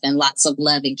stuff and lots of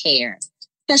love and care.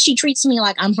 Because she treats me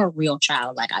like I'm her real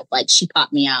child. Like she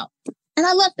popped me out, and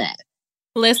I love that.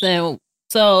 Listen,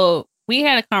 so we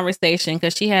had a conversation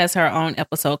because she has her own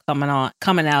episode coming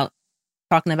out,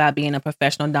 talking about being a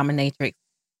professional dominatrix.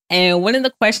 And one of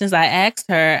the questions I asked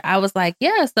her, I was like,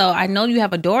 yeah, so I know you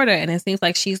have a daughter, and it seems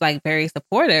like she's like very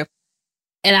supportive.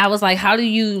 And I was like, how do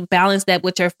you balance that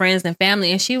with your friends and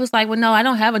family? And she was like, well, no, I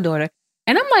don't have a daughter.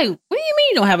 And I'm like, what do you mean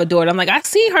you don't have a daughter? I'm like, I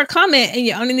see her comment and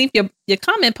underneath your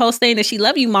comment post saying that she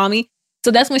love you, mommy.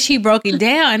 So that's when she broke it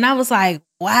down. And I was like,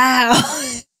 wow.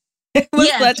 It was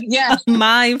such a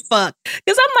mind fuck.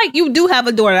 Because I'm like, you do have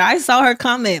a daughter. I saw her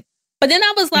comment. But then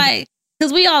I was like,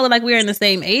 because we all look like we're in the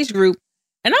same age group.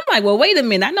 And I'm like, well, wait a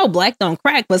minute. I know black don't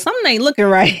crack, but something ain't looking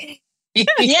right.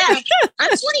 Yeah.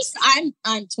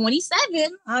 I'm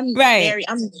 27. I'm right.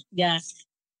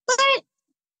 But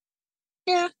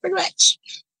yeah, pretty much.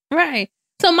 Right.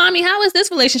 So, mommy, how has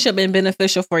this relationship been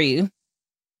beneficial for you?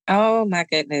 Oh, my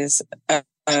goodness.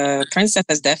 Princess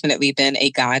has definitely been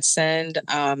a godsend.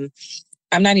 I'm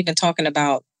not even talking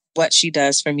about what she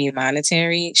does for me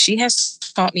monetary. She has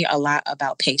taught me a lot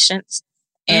about patience.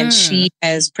 And she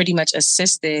has pretty much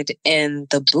assisted in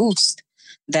the boost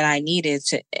that I needed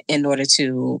in order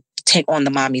to take on the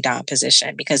mommy dom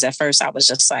position. Because at first I was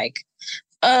just like,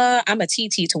 I'm a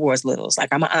TT towards littles. Like,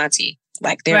 I'm an auntie.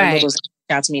 Like, there are littles that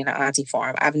reach out to me in an auntie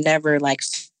form. I've never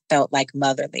felt like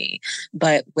motherly,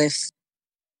 but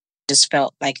just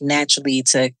felt like naturally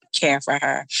to care for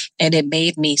her. And it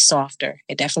made me softer.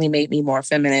 It definitely made me more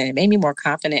feminine. It made me more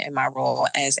confident in my role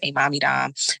as a mommy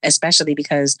dom, especially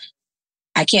because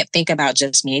I can't think about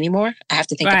just me anymore. I have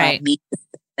to think about me,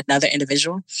 another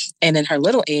individual. And in her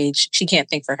little age, she can't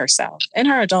think for herself. In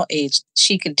her adult age,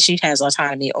 she has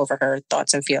autonomy over her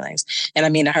thoughts and feelings. And I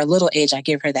mean, in her little age, I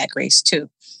give her that grace too.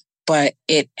 But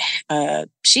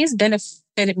she's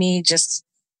benefited me just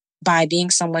by being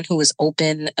someone who is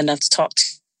open enough to talk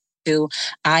to.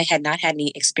 I had not had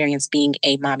any experience being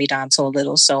a mommy dom to a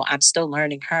little, so I'm still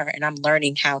learning her, and I'm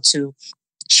learning how to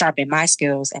sharpen my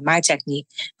skills and my technique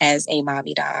as a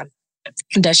mommy dom.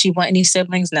 Does she want any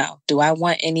siblings? No. Do I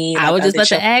want any? I was just about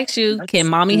to ask you, can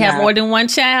mommy have more than one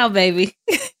child, baby?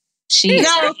 She is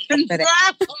not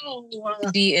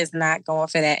going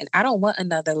for that. And I don't want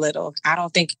another little. I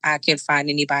don't think I could find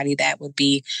anybody that would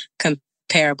be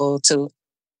comparable to.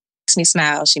 Makes me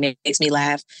smile. She makes me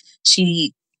laugh.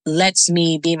 She lets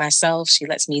me be myself. She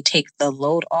lets me take the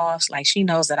load off. Like, she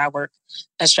knows that I work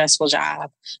a stressful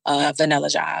job, a vanilla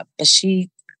job, but she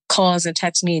calls and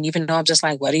texts me. And even though I'm just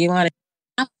like, what do you want?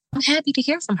 I'm happy to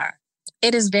hear from her.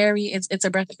 It is it's a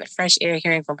breath of fresh air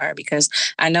hearing from her, because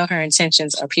I know her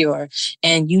intentions are pure,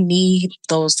 and you need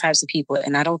those types of people.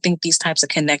 And I don't think these types of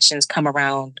connections come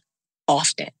around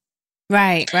often.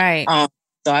 Right.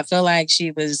 So I feel like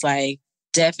she was like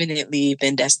definitely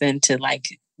been destined to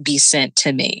like be sent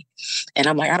to me. And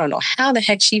I'm like, I don't know how the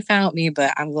heck she found me,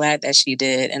 but I'm glad that she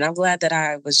did. And I'm glad that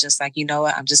I was just like, you know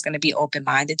what, I'm just going to be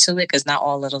open-minded to it, because not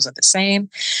all littles are the same.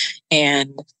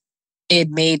 And it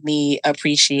made me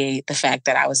appreciate the fact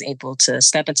that I was able to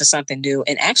step into something new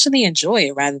and actually enjoy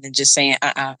it, rather than just saying,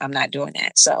 I'm not doing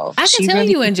that. So I can tell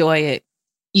you enjoy it.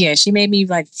 Yeah, she made me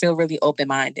like feel really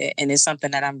open-minded, and it's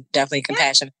something that I'm definitely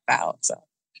compassionate about. So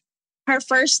her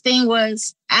first thing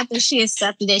was, after she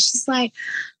accepted it, she's like,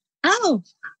 oh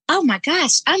my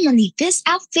gosh, I'm gonna need this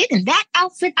outfit and that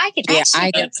outfit. I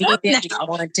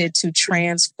wanted to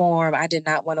transform. I did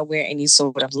not want to wear any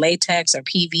sort of latex or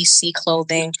PVC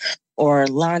clothing or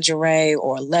lingerie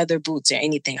or leather boots or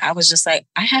anything. I was just like,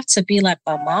 I have to be like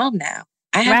a mom now.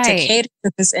 I have to cater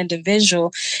to this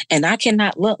individual, and I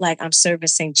cannot look like I'm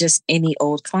servicing just any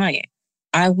old client.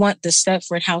 I want the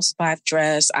Stepford housewife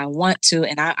dress. I want to,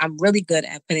 and I'm really good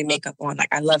at putting makeup on.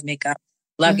 Like, I love makeup.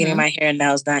 Love getting my hair and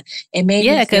nails done. It made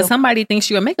Yeah, me because feel somebody thinks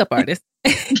you're a makeup artist.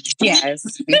 yes.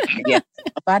 Yeah.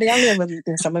 Nobody I live with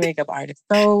thinks I'm a makeup artist.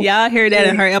 So y'all hear that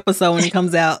in her episode when it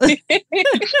comes out.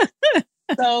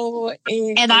 So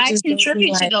and I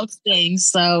contribute to those things.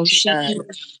 So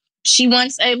she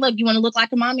wants, hey, look, you want to look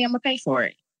like a mommy? I'm gonna pay for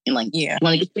it. And like, yeah, you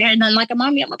want to get your hair done like a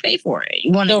mommy? I'm gonna pay for it.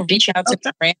 You want to reach out to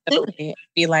me randomly,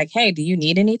 be like, hey, do you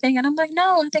need anything? And I'm like,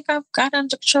 no, I think I've got it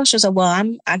under control. She's like,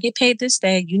 well, I get paid this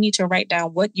day. You need to write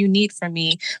down what you need from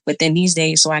me within these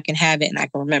days so I can have it and I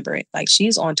can remember it. Like,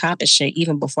 she's on top of shit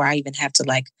even before I even have to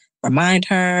like remind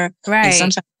her. Right. And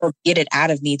sometimes she'll get it out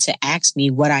of me to ask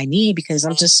me what I need because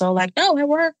I'm just so like, no, I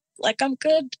work. Like, I'm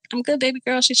good, baby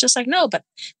girl. She's just like, no, but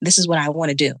this is what I want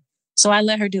to do. So I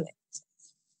let her do it.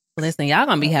 Listen, y'all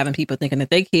gonna be having people thinking that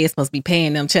their kids supposed to be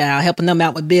paying them, child, helping them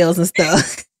out with bills and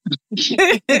stuff.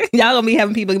 Y'all gonna be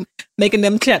having people making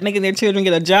their children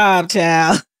get a job,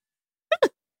 child.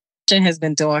 She has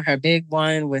been doing her big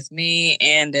one with me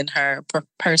and in her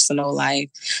personal life.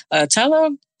 Tell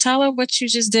her what you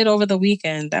just did over the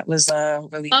weekend. That was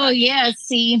really fun. Yeah.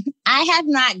 See, I have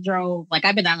not drove. Like,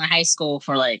 I've been out of high school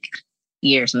for like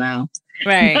years now.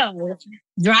 Right.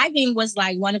 Driving was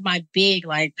like one of my big,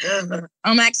 like,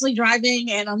 I'm actually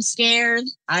driving and I'm scared.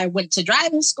 I went to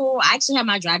driving school. I actually have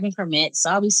my driving permit,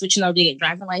 so I'll be switching over to get a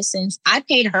driving license. I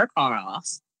paid her car off.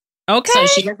 Okay.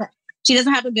 So she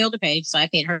doesn't have a bill to pay, so I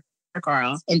paid her car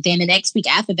off. And then the next week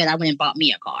after that, I went and bought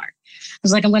me a car. I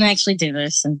was like, I'm going to actually do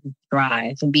this and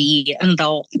drive and be an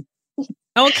adult. Okay,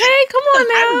 come on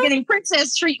now. I was getting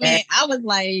princess treatment. I was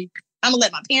like, I'm going to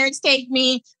let my parents take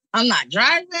me. I'm not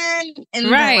driving.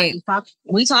 And right.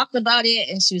 We talked about it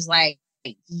and she was like,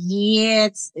 yeah,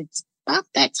 it's about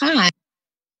that time.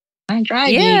 I'm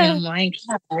driving. Yeah. I'm like,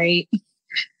 right.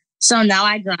 So now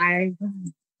I drive.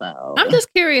 So I'm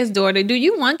just curious, daughter, do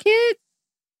you want kids?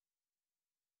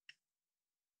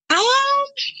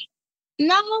 No,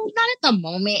 not at the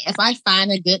moment. If I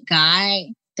find a good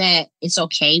guy that it's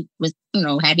okay with,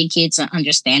 having kids and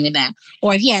understanding that,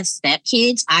 or if he has step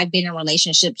kids, I've been in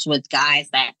relationships with guys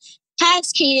that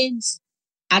has kids.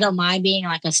 I don't mind being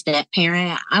like a step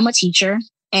parent. I'm a teacher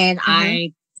and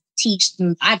I teach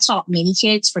them. I taught many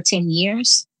kids for 10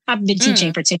 years. I've been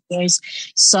teaching for 10 years.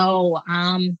 So,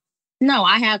 no,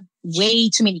 I have way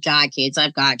too many god kids. I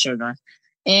have godchildren.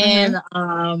 And,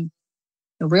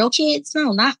 real kids?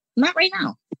 No, not right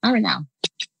now. Not right now.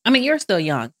 I mean, you're still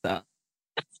young, so.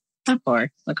 Of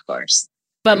course.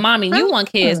 But mommy, you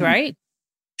want kids, right?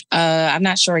 I'm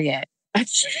not sure yet. I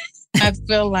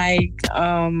feel like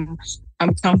I'm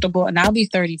comfortable, and I'll be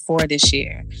 34 this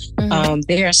year.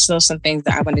 There are still some things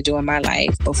that I want to do in my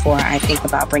life before I think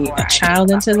about bringing a child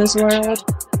into this world.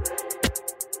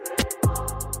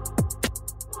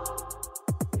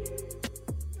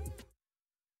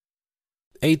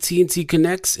 AT&T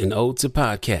connects an ode to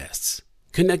podcasts.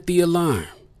 Connect the alarm.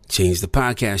 Change the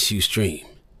podcast you stream.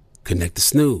 Connect the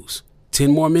snooze.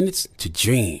 10 more minutes to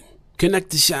dream.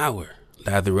 Connect the shower.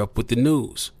 Lather up with the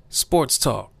news, sports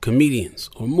talk,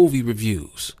 comedians, or movie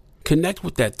reviews. Connect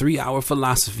with that 3-hour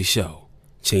philosophy show.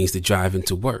 Change the drive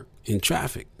into work in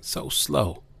traffic so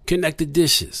slow. Connect the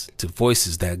dishes to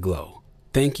voices that glow.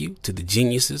 Thank you to the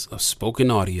geniuses of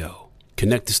spoken audio.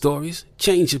 Connect the stories,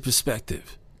 change your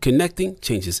perspective. Connecting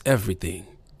changes everything.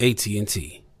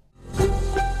 AT&T.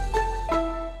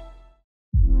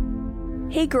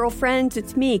 Hey girlfriends,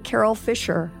 it's me, Carol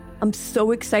Fisher. I'm so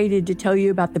excited to tell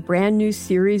you about the brand new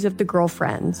series of The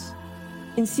Girlfriends.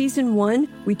 In season 1,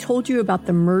 we told you about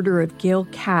the murder of Gail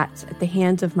Katz at the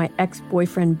hands of my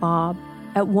ex-boyfriend Bob.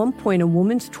 At one point, a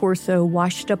woman's torso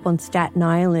washed up on Staten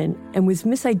Island and was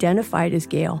misidentified as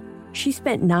Gail. She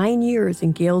spent 9 years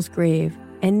in Gail's grave,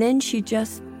 and then she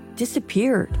just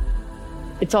disappeared.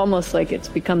 It's almost like it's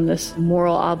become this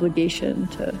moral obligation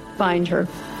to find her.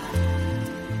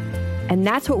 And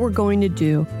that's what we're going to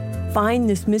do. Find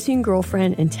this missing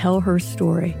girlfriend and tell her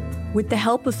story. With the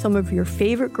help of some of your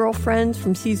favorite girlfriends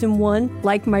from season 1,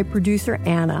 like my producer,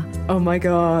 Anna. Oh my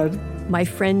God. My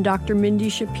friend, Dr. Mindy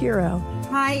Shapiro.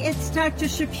 Hi, it's Dr.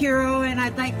 Shapiro, and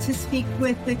I'd like to speak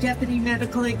with the Deputy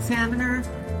Medical Examiner.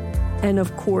 And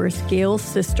of course, Gail's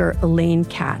sister, Elaine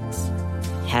Katz.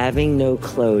 Having no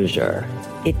closure,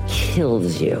 it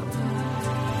kills you.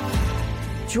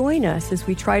 Join us as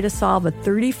we try to solve a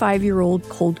 35-year-old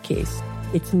cold case.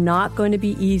 It's not going to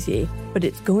be easy, but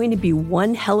it's going to be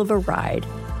one hell of a ride.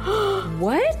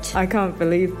 What? I can't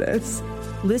believe this.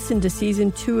 Listen to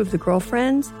season 2 of The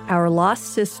Girlfriends, Our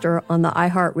Lost Sister on the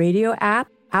iHeartRadio app,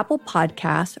 Apple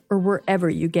Podcasts, or wherever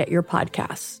you get your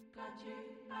podcasts.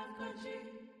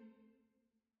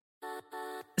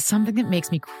 Something that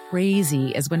makes me crazy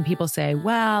is when people say,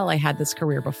 well, I had this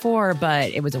career before,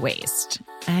 but it was a waste.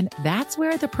 And that's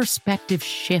where the perspective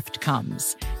shift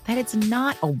comes, that it's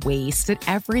not a waste, that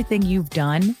everything you've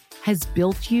done has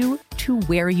built you to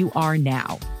where you are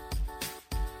now.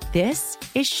 This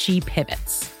is She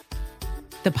Pivots,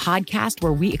 the podcast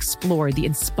where we explore the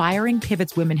inspiring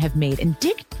pivots women have made and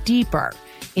dig deeper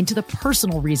into the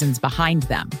personal reasons behind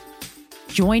them.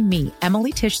 Join me,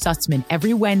 Emily Tish Sussman,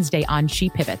 every Wednesday on She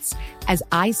Pivots as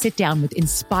I sit down with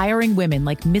inspiring women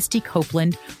like Misty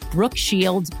Copeland, Brooke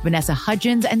Shields, Vanessa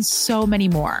Hudgens, and so many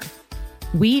more.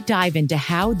 We dive into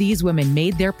how these women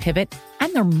made their pivot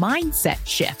and their mindset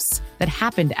shifts that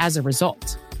happened as a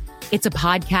result. It's a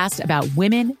podcast about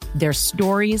women, their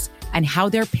stories, and how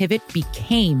their pivot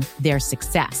became their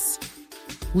success.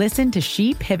 Listen to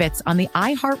She Pivots on the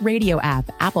iHeartRadio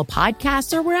app, Apple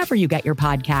Podcasts, or wherever you get your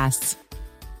podcasts.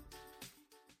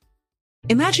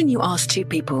 Imagine you ask two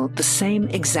people the same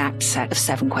exact set of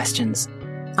 7 questions.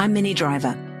 I'm Minnie Driver,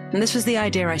 and this was the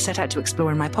idea I set out to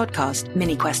explore in my podcast,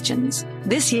 Mini Questions.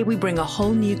 This year, we bring a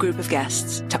whole new group of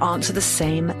guests to answer the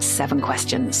same 7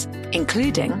 questions,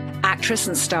 including actress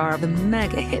and star of the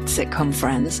mega hit sitcom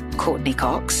Friends, Courtney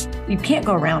Cox. You can't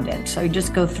go around it, so you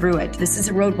just go through it. This is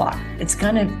a roadblock. It's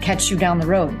going to catch you down the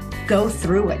road. Go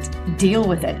through it. Deal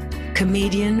with it.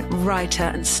 Comedian, writer,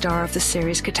 and star of the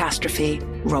series Catastrophe,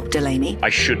 Rob Delaney. I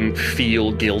shouldn't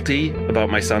feel guilty about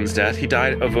my son's death. He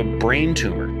died of a brain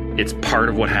tumor. It's part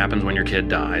of what happens when your kid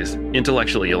dies.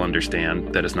 Intellectually, you'll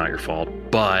understand that it's not your fault,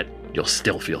 but you'll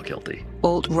still feel guilty.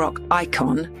 Alt-rock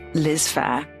icon, Liz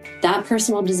Phair. That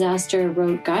personal disaster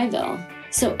wrote Guyville.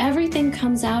 So everything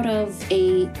comes out of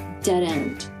a dead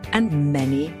end. And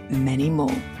many, many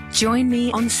more. Join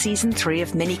me on Season 3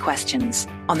 of Mini Questions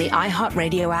on the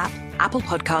iHeartRadio app, Apple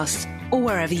Podcasts, or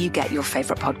wherever you get your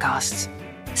favorite podcasts.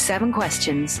 7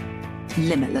 questions,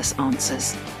 limitless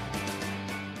answers.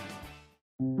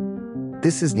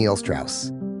 This is Neil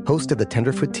Strauss, host of the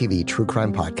Tenderfoot TV true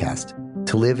crime podcast,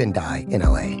 To Live and Die in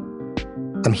LA.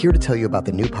 I'm here to tell you about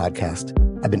the new podcast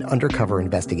I've been undercover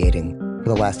investigating for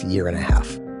the last year and a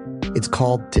half. It's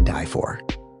called To Die For.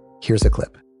 Here's a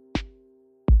clip.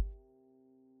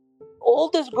 All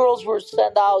these girls were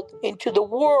sent out into the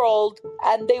world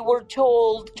and they were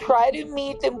told, try to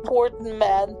meet important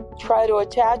men, try to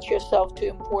attach yourself to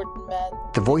important men.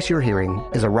 The voice you're hearing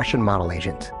is a Russian model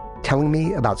agent telling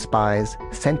me about spies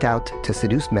sent out to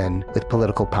seduce men with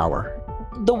political power.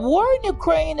 The war in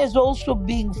Ukraine is also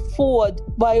being fought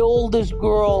by all these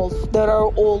girls that are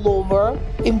all over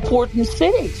important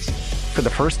cities. For the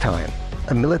first time,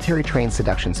 a military-trained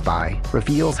seduction spy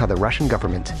reveals how the Russian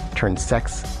government turned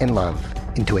sex and love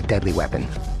into a deadly weapon.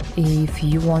 If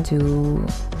you want to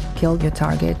kill your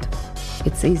target,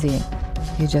 it's easy.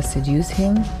 You just seduce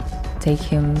him, take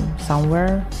him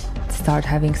somewhere, start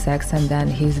having sex, and then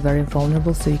he's very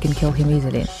vulnerable, so you can kill him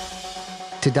easily.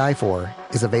 To Die For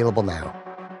is available now.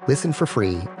 Listen for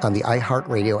free on the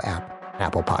iHeartRadio app,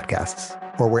 Apple Podcasts,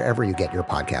 or wherever you get your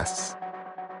podcasts.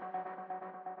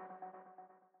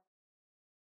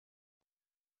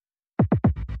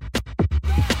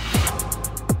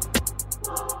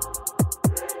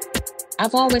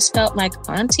 I've always felt like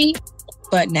auntie,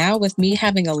 but now with me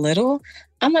having a little,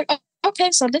 I'm like, oh,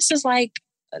 okay, so this is like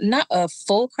not a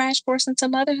full crash course into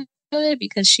motherhood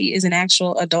because she is an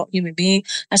actual adult human being.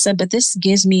 I said, but this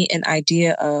gives me an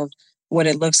idea of what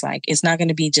it looks like. It's not going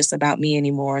to be just about me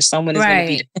anymore. Someone is going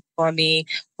to be depending on me,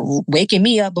 waking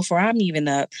me up before I'm even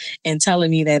up and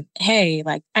telling me that, hey,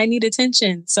 like I need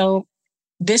attention. So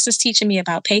this is teaching me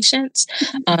about patience.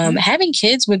 Having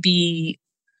kids would be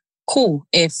cool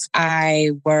if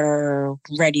I were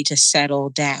ready to settle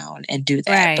down and do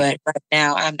that. But right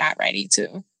now I'm not ready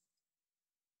to.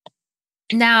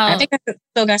 Now, I think I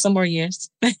still got some more years.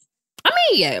 I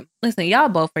mean, yeah. Listen, y'all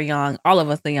both are young. All of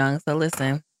us are young. So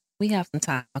listen, we have some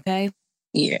time, okay?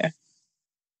 Yeah.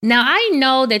 Now, I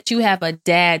know that you have a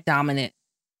dad dominant.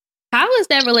 How is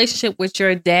that relationship with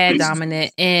your dad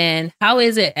dominant, and how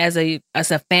is it as a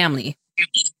family?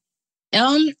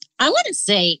 I wouldn't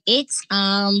say it's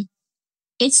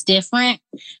different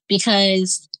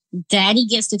because daddy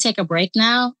gets to take a break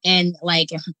now, and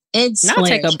like it's not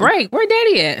take a break. Where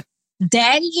daddy at?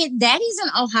 Daddy's in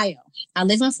Ohio. I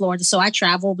live in Florida, so I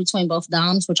travel between both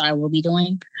doms, which I will be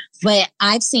doing. But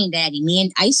I've seen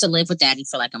daddy. I used to live with daddy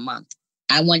for like a month.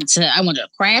 I went to a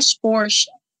crash course,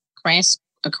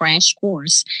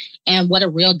 and what a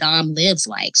real dom lives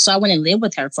like. So I went and lived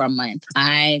with her for a month.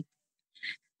 I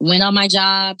went on my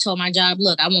job, told my job,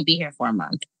 look, I won't be here for a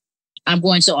month. I'm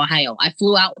going to Ohio. I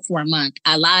flew out for a month.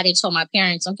 I lied and told my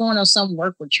parents I'm going on some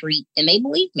work retreat, and they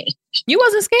believed me. You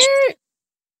wasn't scared?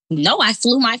 No, I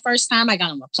flew my first time. I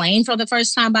got on a plane for the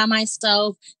first time by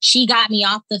myself. She got me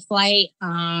off the flight.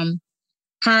 Her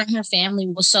and her family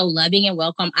was so loving and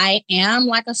welcome. I am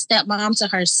like a stepmom to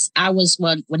her. I was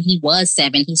when he was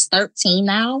 7. He's 13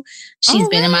 now. She's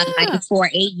been in my life for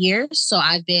 8 years. So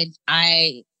I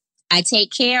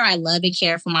take care. I love and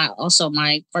care for my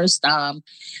first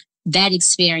that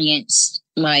experience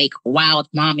like wowed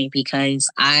mommy because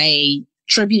I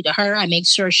tribute to her. I make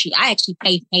sure I actually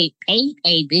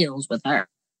pay bills with her.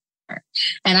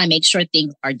 And I make sure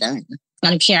things are done. I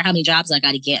don't care how many jobs I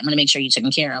got to get. I'm going to make sure you're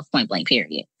taken care of, point blank,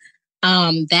 period.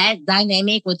 That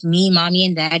dynamic with me, mommy,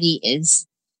 and daddy is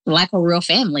like a real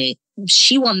family.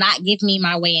 She will not give me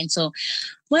my way until,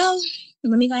 well,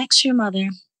 let me ask your mother.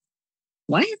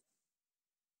 What?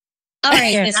 All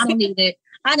right, then I don't need it.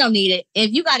 I don't need it.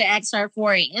 If you got to ask her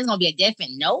for it, it's going to be a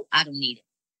different no. I don't need it.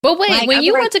 But wait, like, when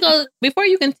you went to go, before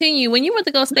you continue, when you went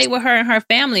to go stay with her and her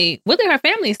family, what did her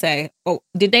family say? Oh,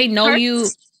 did they know you?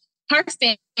 Her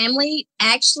family,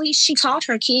 actually, she taught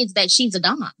her kids that she's a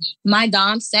dom. My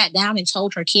dom sat down and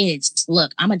told her kids,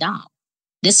 look, I'm a dom.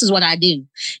 This is what I do.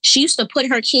 She used to put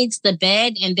her kids to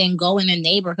bed and then go in the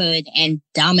neighborhood and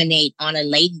dominate on a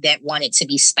lady that wanted to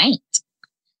be spanked.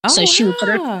 Oh, so she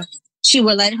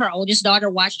would let her oldest daughter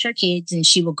watch her kids and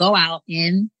she would go out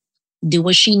and do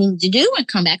what she needed to do and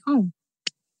come back home.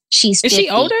 Is 50. She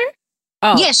older?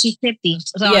 Oh. Yeah, she's 50.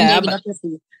 So yeah,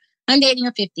 I'm dating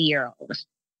a 50-year-old.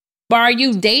 But are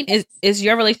you dating? Is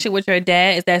your relationship with your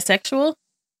dad, is that sexual?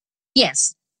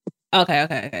 Yes.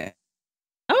 Okay,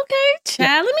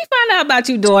 child. Let me find out about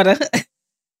you, daughter.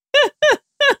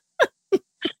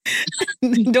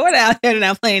 Daughter out here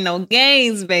not playing no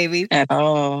games, baby. At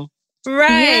all.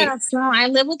 Right. Yeah, so I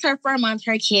lived with her for a month.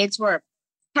 Her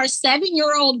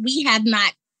 7-year-old, we had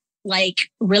not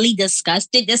like really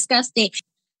discussed it.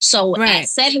 So at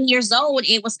 7 years old,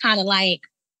 it was kind of like,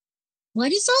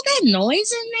 what is all that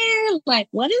noise in there? Like,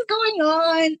 what is going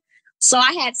on? So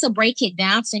I had to break it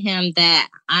down to him that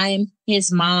I'm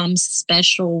his mom's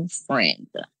special friend.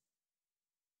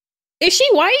 Is she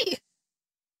white?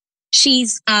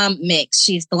 She's mixed.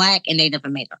 She's Black and Native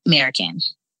American.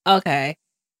 Okay.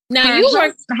 Now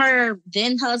her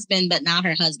then husband, but not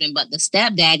her husband, but the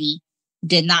stepdaddy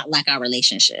did not like our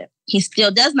relationship. He still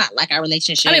does not like our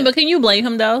relationship. I mean, but can you blame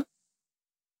him though?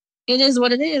 It is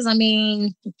what it is. I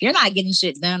mean, if you're not getting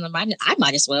shit done, I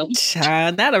might as well.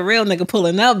 Child, not a real nigga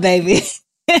pulling up, baby.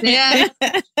 Yeah.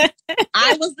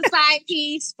 I was the side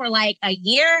piece for like a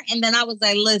year, and then I was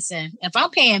like, listen, if I'm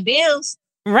paying bills,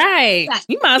 right,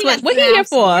 you might as well. What are you here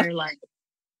for?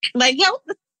 Like, yo.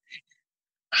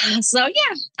 So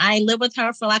yeah, I lived with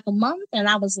her for like a month, and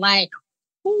I was like,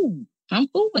 ooh, I'm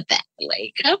cool with that.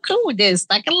 Like, I'm cool with this.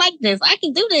 Like, I like this. I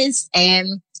can do this.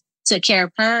 And took care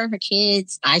of her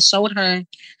kids. I showed her.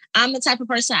 I'm the type of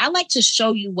person, I like to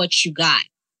show you what you got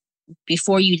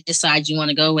before you decide you want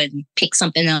to go and pick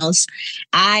something else.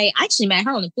 I actually met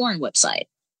her on the porn website.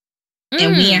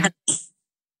 And we and her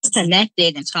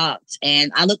connected and talked.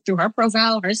 And I looked through her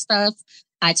profile, her stuff.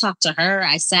 I talked to her.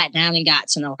 I sat down and got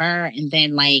to know her. And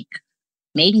then like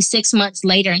maybe 6 months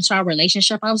later into our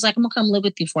relationship, I was like, I'm going to come live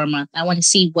with you for a month. I want to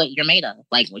see what you're made of,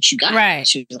 like what you got. Right.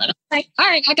 She was like, all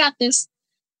right, I got this.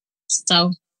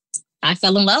 So I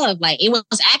fell in love. Like, it was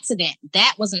accident.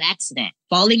 That was an accident.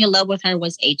 Falling in love with her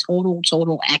was a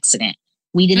total accident.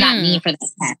 We did not mean for that to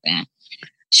happen.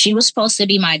 She was supposed to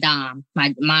be my dom.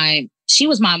 She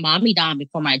was my mommy dom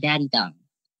before my daddy dom.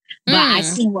 But I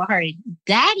seen what her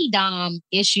daddy dom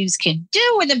issues can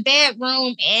do in the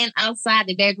bedroom and outside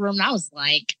the bedroom. And I was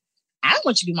like, I don't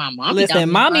want you to be my mommy. Listen,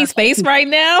 mommy's face right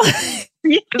now. I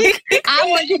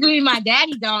want you to be my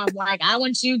daddy dom. Like, I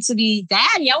want you to be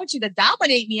daddy. I want you to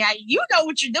dominate me. You know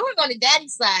what you're doing on the daddy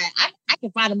side. I can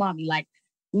find a mommy. Like,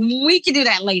 we can do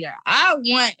that later. I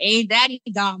want a daddy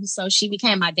dom. So she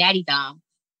became my daddy dom.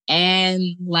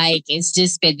 And like, it's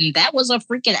just been, that was a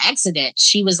freaking accident.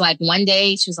 She was like, one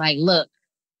day, she was like, look,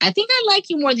 I think I like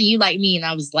you more than you like me. And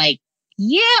I was like,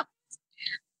 yep,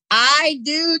 I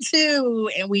do too.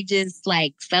 And we just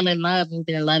like fell in love and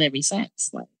been in love ever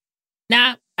since. Like,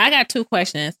 now, I got 2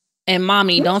 questions. And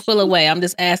mommy, don't feel away. I'm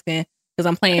just asking because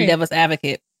I'm playing devil's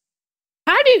advocate.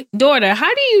 How do you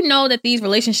know that these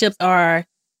relationships are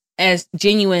as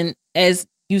genuine as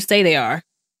you say they are?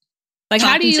 Like,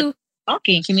 how do you...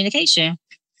 Talking, communication.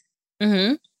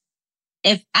 Mm-hmm.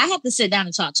 If I have to sit down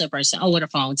and talk to a person over the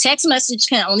phone, text message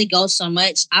can only go so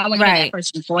much. I want to hear that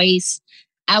person's voice.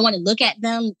 I want to look at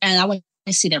them and I want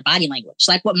to see their body language.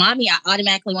 Like with mommy, I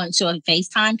automatically went to a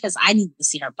FaceTime because I need to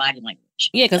see her body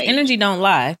language. Yeah, because energy don't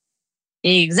lie.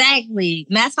 Exactly.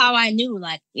 And that's how I knew,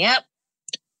 like, yep,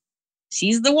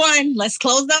 she's the one. Let's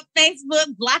close up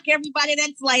Facebook, block everybody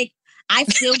that's like, I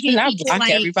still get Not people block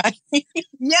like, everybody.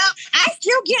 yeah, I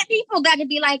still get people that would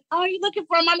be like, oh, you looking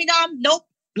for a mommy dom? Nope.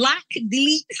 Block,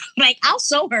 delete. Like, I'll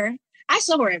show her. I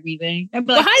show her everything.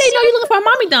 Well, how do you know you're looking for a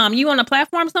mommy dom? You on a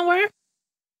platform somewhere?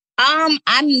 I'm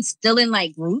still in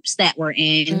like groups that we're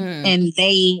in, and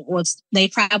they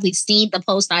probably seen the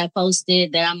post I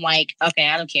posted that I'm like, okay,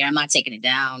 I don't care. I'm not taking it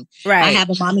down. Right. I have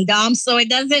a mommy dom, so it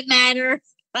doesn't matter.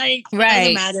 Like, it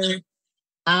doesn't matter.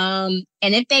 And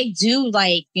if they do,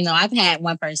 like, you know, I've had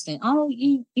one person, oh,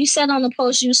 you said on the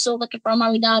post you still looking for a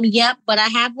mommy dom. Yep, but I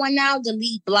have one now.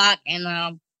 Delete, block,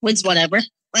 and it's whatever.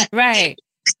 Right.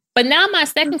 But now my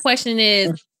second question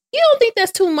is, you don't think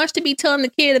that's too much to be telling the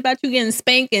kid about you getting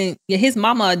spanked and his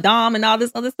mama a dom and all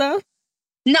this other stuff?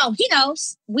 No, he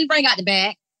knows. We bring out the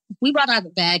bag. We brought out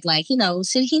the bag. Like, he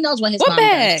knows. He knows what his what mom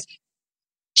bag? does.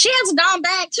 She has a dom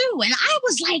bag too. And I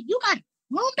was like, you got a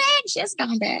dom bag? She has a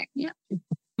dom bag. Yeah.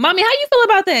 Mommy, how you feel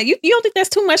about that? You don't think that's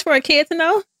too much for a kid to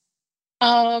know?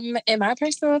 In my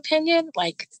personal opinion,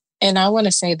 like, and I want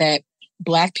to say that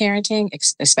Black parenting,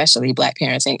 especially Black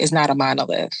parenting, is not a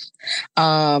monolith.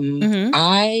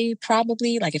 I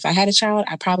probably, like, if I had a child,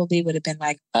 I probably would have been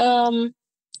like,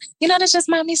 you know, that's just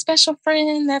mommy's special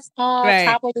friend. That's all. Right.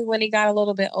 Probably when he got a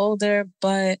little bit older,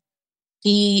 but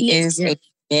he is a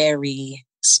very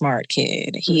smart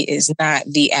kid. He is not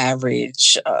the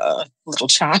average little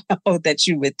child that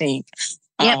you would think.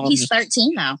 Yeah, he's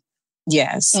 13 now.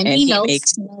 Yes, and he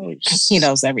knows. He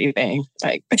knows everything.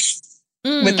 Like.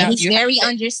 He's very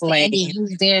understanding.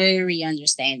 He's very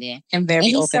understanding. And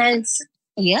very open. Says,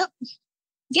 yep.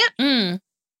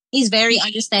 He's very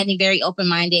understanding, very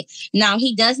open-minded. Now,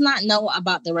 he does not know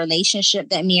about the relationship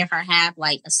that me and her have,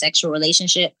 like a sexual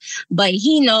relationship. But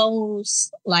he knows,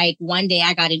 like, one day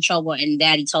I got in trouble and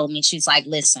Daddy told me, she's like,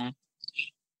 listen,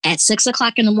 at 6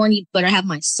 o'clock in the morning, you better have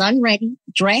my son ready,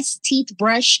 dressed, teeth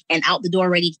brushed, and out the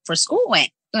door ready for school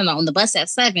on the bus at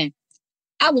 7.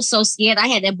 I was so scared. I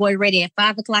had that boy ready at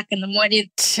 5 o'clock in the morning.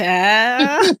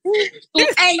 Child.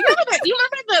 Hey, you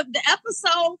remember the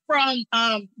episode from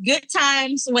Good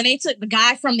Times when they took the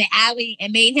guy from the alley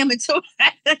and made him into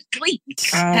a clean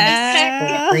cut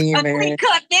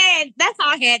man? That's how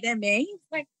I had that man.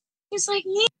 He's like,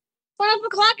 yeah, 5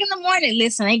 o'clock in the morning.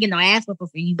 Listen, I ain't getting no ass whipping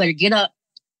for you. You better get up.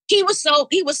 He was so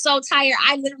tired.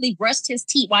 I literally brushed his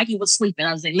teeth while he was sleeping.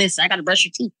 I was like, listen, I got to brush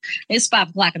your teeth. It's 5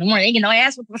 o'clock in the morning. Ain't get no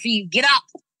ass whipping for you. Get up.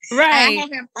 Right. And I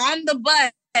had him on the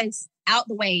bus out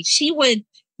the way. She would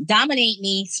dominate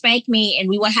me, spank me, and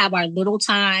we would have our little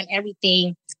time,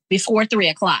 everything before 3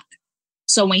 o'clock.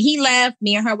 So when he left,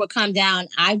 me and her would come down.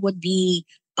 I would be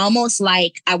almost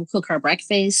like I would cook her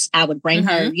breakfast. I would bring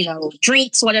her, you know,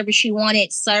 drinks, whatever she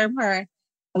wanted, serve her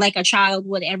like a child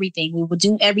would, everything. We would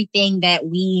do everything that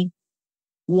we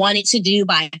wanted to do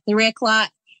by 3 o'clock.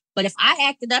 But if I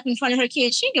acted up in front of her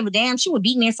kids, she didn't give a damn. She would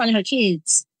beat me in front of her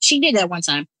kids. She did that one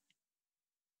time.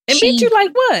 And beat you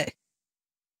like what?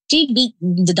 She beat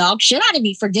the dog shit out of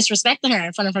me for disrespecting her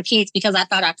in front of her kids because I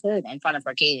thought I could in front of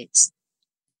her kids.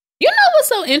 You know what's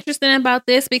so interesting about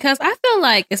this? Because I feel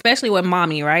like, especially with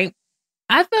mommy, right?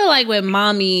 I feel like with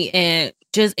mommy and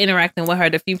just interacting with her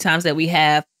the few times that we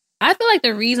have, I feel like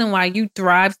the reason why you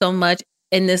thrive so much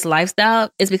in this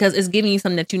lifestyle is because it's giving you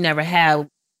something that you never had,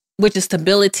 which is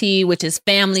stability, which is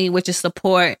family, which is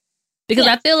support. Because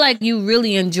I feel like you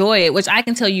really enjoy it, which I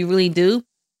can tell you really do,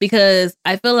 because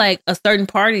I feel like a certain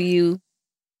part of you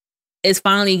is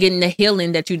finally getting the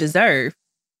healing that you deserve.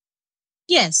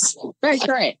 Yes, very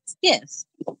correct. Yes.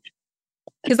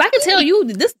 Because I can tell you,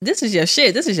 this is your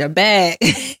shit. This is your bag.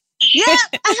 Yeah,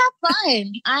 I have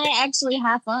fun. I actually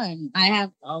have fun. I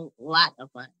have a lot of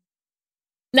fun.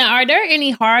 Now, are there any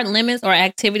hard limits or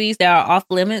activities that are off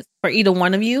limits for either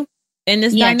one of you in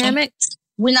this dynamic?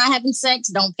 We're not having sex.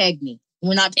 Don't peg me.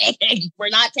 We're not pegging. We're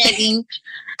not pegging.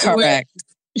 Correct.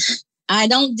 I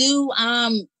don't do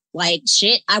like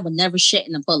shit. I would never shit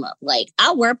in a pull-up. Like,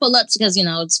 I'll wear pull-ups because, you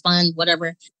know, it's fun,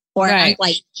 whatever. Or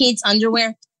like kids'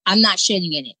 underwear. I'm not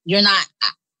shitting in it. You're not.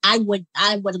 I would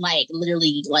like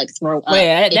literally like throw up.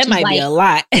 Yeah, that might be a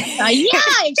lot. Yeah,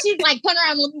 and she's like, turn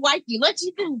around, let me wipe you. Let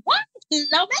you do what?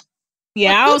 No,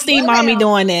 yeah, I don't see mommy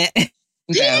doing that.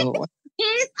 No.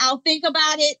 I'll think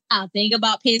about it. I'll think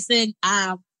about pissing.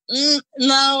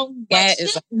 No. That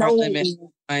is a hard limit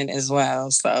mine as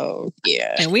well. So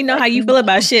yeah. And we know how you feel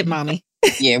about shit, mommy.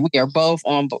 Yeah, we are both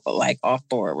on like off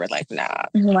board. We're like, nah.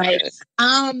 Like,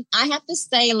 I have to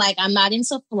say, like, I'm not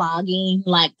into flogging,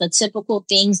 like the typical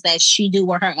things that she do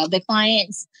with her other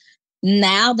clients.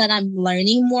 Now that I'm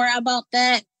learning more about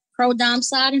that pro dom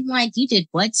side, I'm like, you did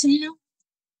what to him?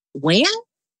 Where?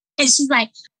 And she's like,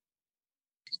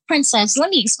 princess, let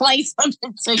me explain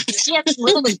something to you. She had to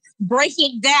literally break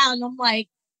it down. I'm like,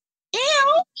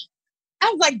 ew. I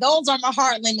was like, those are my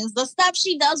heart limits. The stuff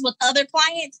she does with other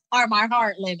clients are my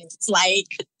heart limits.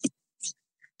 Like,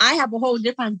 I have a whole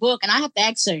different book, and I have to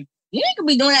ask her, you ain't gonna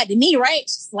be doing that to me, right?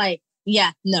 She's like,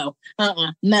 yeah, no,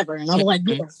 never. And I'm like,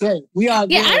 good. We are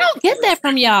good. Yeah, I don't get that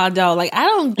from y'all, though. Like, I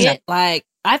don't get, like,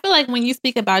 I feel like when you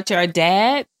speak about your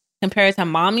dad compared to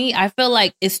mommy, I feel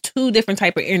like it's two different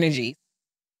type of energies.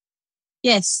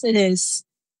 Yes, it is.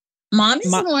 Mom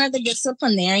is more the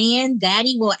disciplinarian.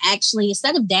 Daddy will actually,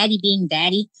 instead of daddy being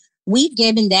daddy, we've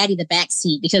given daddy the back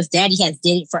seat because daddy has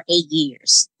did it for 8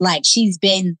 years. Like, she's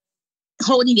been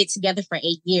holding it together for 8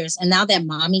 years. And now that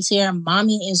mommy's here,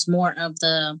 mommy is more of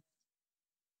the,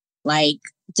 like,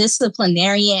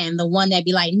 disciplinarian and the one that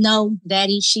be like, no,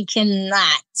 daddy, she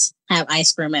cannot have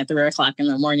ice cream at 3 o'clock in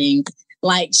the morning.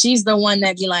 Like, she's the one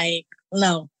that be like,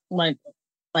 no, like,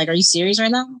 are you serious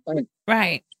right now? Like,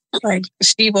 right. Like,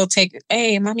 she will take,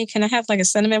 hey, mommy, can I have like a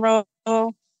cinnamon roll?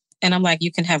 And I'm like, you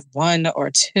can have 1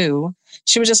 or 2.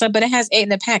 She was just like, but it has 8 in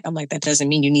the pack. I'm like, that doesn't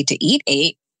mean you need to eat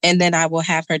 8. And then I will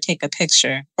have her take a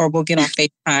picture, or we'll get on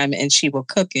FaceTime and she will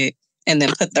cook it and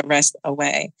then put the rest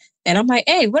away. And I'm like,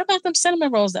 hey, what about them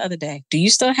cinnamon rolls the other day? Do you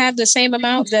still have the same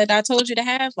amount that I told you to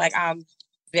have? Like, I'm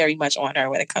very much on her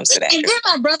when it comes to that. And then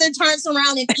my brother turns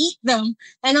around and eats them.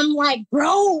 And I'm like,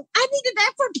 bro, I needed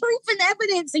that for proof and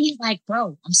evidence. And he's like,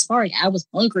 bro, I'm sorry. I was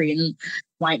hungry. And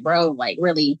like, bro, like,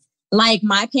 really, like,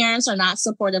 my parents are not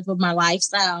supportive of my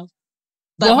lifestyle.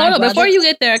 But well, hold on. Before you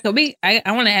get there, I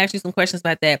want to ask you some questions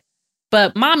about that.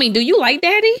 But mommy, do you like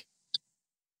daddy?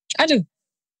 I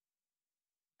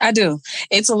do.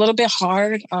 It's a little bit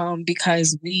hard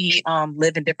because we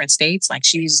live in different states. Like,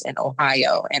 she's in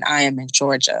Ohio and I am in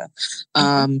Georgia.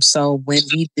 So when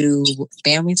we do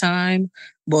family time,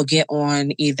 we'll get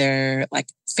on either like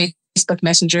Facebook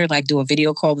Messenger, like do a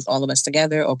video call with all of us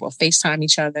together, or we'll FaceTime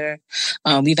each other.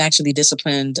 We've actually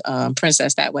disciplined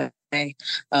Princess that way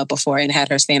before and had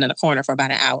her stand in a corner for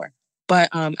about an hour. But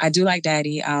I do like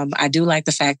daddy. I do like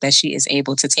the fact that she is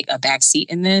able to take a back seat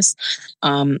in this,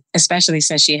 especially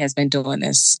since she has been doing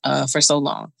this for so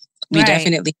long. We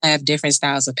definitely have different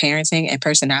styles of parenting and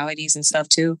personalities and stuff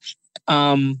too.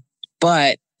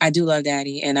 But I do love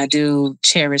daddy, and I do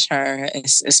cherish her,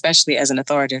 especially as an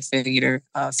authoritative figure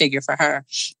for her.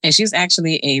 And she's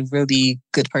actually a really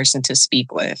good person to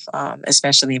speak with,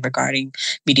 especially regarding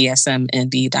BDSM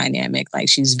and the dynamic. Like,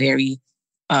 she's very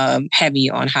heavy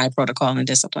on high protocol and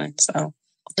discipline. So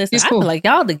listen, cool. I feel like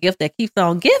y'all the gift that keeps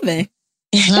on giving.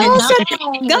 Go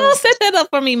set that up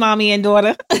for me, mommy and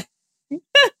daughter.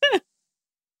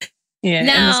 Yeah.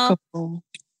 Now, and it's cool.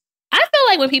 I feel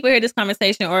like when people hear this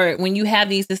conversation, or when you have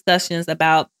these discussions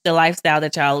about the lifestyle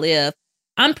that y'all live,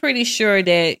 I'm pretty sure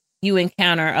that you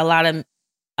encounter a lot of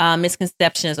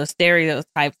misconceptions or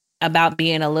stereotypes about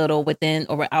being a little within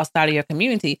or outside of your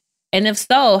community. And if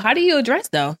so, how do you address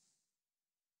them?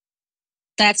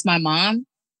 That's my mom.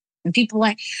 And people are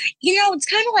like, it's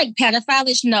kind of like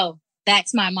pedophile-ish. No,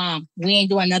 that's my mom. We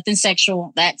ain't doing nothing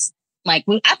sexual. That's like,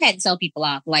 I've had to tell people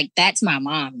off, like, that's my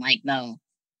mom. Like, no,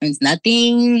 there's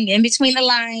nothing in between the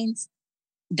lines.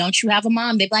 Don't you have a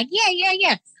mom? They're like,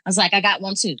 yeah. I was like, I got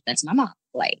one too. That's my mom.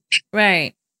 Like,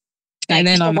 right. And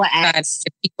then on my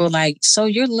side, people like, so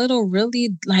your little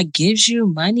really like gives you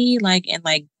money, like, and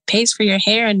like pays for your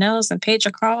hair and nails and paid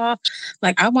your car off.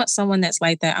 Like, I want someone that's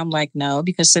like that. I'm like, no,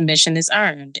 because submission is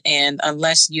earned. And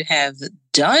unless you have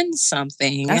done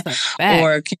something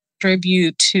or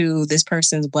contribute to this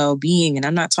person's well-being, and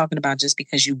I'm not talking about just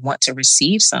because you want to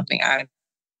receive something out of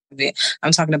it.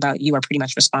 I'm talking about you are pretty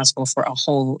much responsible for a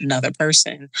whole nother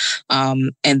person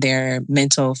and their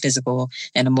mental, physical,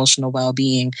 and emotional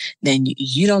well-being. Then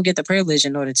you don't get the privilege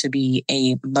in order to be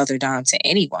a mother dom to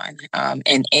anyone.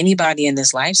 And anybody in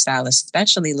this lifestyle,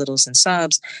 especially littles and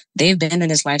subs, they've been in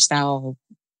this lifestyle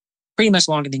pretty much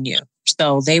longer than you.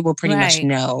 So they will pretty much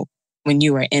know when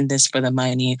you are in this for the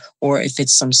money, or if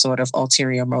it's some sort of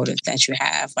ulterior motive that you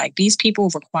have. Like, these people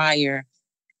require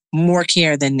more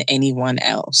care than anyone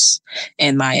else,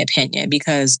 in my opinion,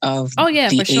 because of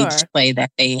the age play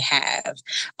that they have.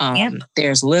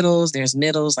 There's littles, there's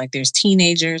middles, like there's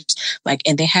teenagers, like,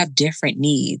 and they have different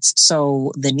needs.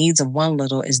 So the needs of one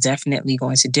little is definitely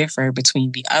going to differ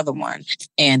between the other one.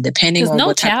 And depending on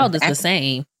no child is the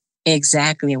same.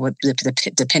 Exactly.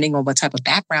 Depending on what type of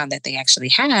background that they actually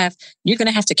have, you're going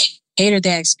to have to cater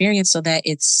that experience so that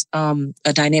it's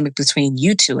a dynamic between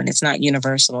you two, and it's not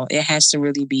universal. It has to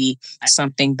really be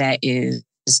something that is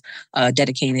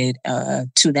dedicated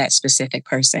to that specific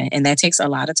person. And that takes a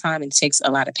lot of time and takes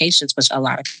a lot of patience, which a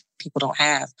lot of people don't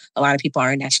have. A lot of people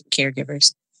aren't actually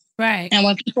caregivers. Right. And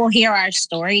when people hear our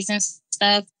stories and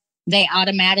stuff, they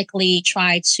automatically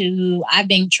try to.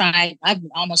 I've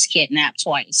almost kidnapped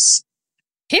twice.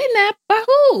 Kidnapped by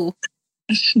who?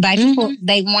 By people.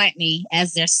 They want me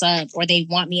as their sub, or they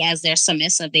want me as their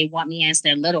submissive. They want me as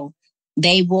their little.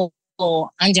 They will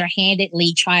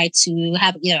underhandedly try to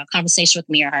have a conversation with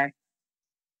me or her,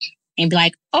 and be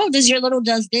like, "Oh, does your little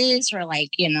does this?" Or like,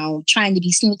 trying to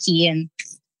be sneaky and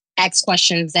ask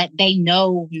questions that they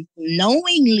know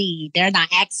knowingly they're not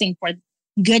asking for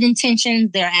good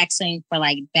intentions. They're asking for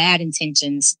like bad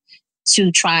intentions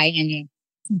to try and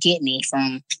get me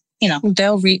from,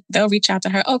 They'll reach out to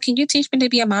her. Oh, can you teach me to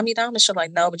be a mommy dom? And she'll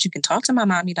like, no, but you can talk to my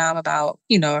mommy dom about,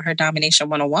 her domination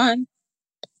 101.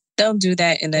 They'll do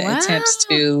that in the attempts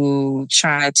to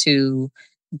try to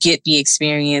get the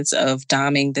experience of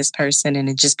doming this person, and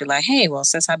it just be like, hey, well,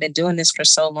 since I've been doing this for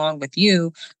so long with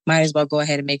you, might as well go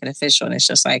ahead and make it official. And it's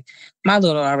just like, my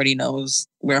little already knows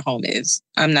where home is.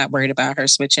 I'm not worried about her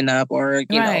switching up or,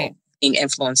 you know, being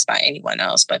influenced by anyone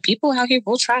else. But people out here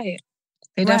will try it.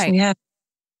 They definitely have.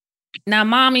 Now,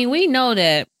 mommy, we know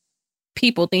that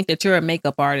people think that you're a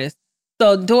makeup artist.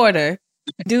 So, daughter,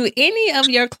 do any of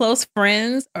your close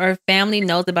friends or family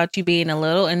knows about you being a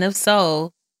little? And if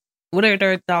so, what are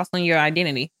their thoughts on your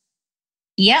identity?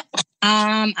 Yep.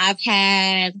 I've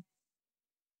had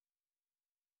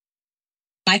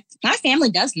my family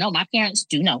does know. My parents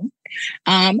do know.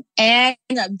 And they're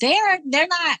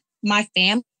not. My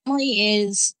family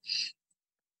is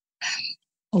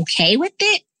okay with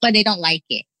it, but they don't like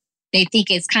it. They think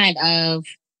it's kind of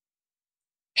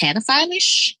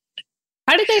pedophile-ish.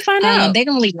 How did they find out? They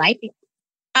don't really like it.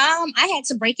 I had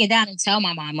to break it down and tell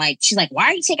my mom, like, she's like, why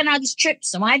are you taking all these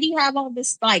trips? And why do you have all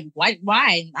this? Like,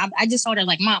 why? I just told her,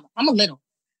 like, Mom, I'm a little.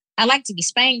 I like to be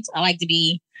spanked. I like to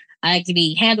be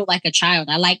handled like a child.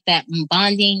 I like that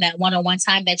bonding, that one-on-one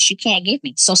time that you can't give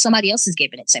me. So somebody else is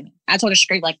giving it to me. I told her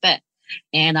straight like that.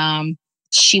 And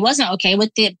she wasn't okay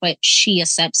with it, but she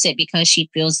accepts it because she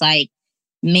feels like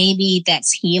maybe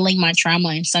that's healing my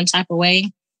trauma in some type of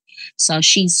way. So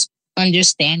she's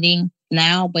understanding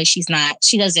now, but she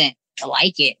doesn't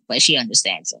like it, but she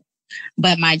understands it.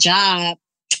 But my job,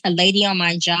 a lady on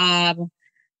my job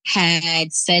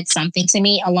had said something to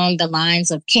me along the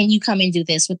lines of, can you come and do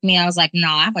this with me? I was like, no,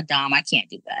 I'm a dom. I can't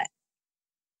do that.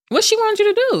 What she wanted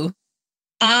you to do?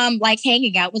 Like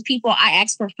hanging out with people. I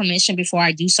ask for permission before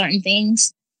I do certain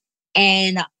things.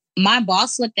 And my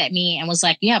boss looked at me and was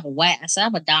like, you have a what? I said, I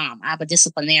have a dom. I have a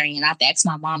disciplinarian. I have to ask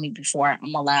my mommy before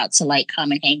I'm allowed to like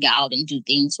come and hang out and do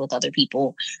things with other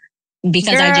people.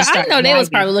 Because Girl, I just started know they was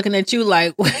probably looking at you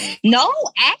like, no,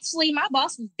 actually, my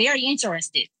boss was very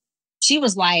interested. She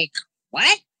was like,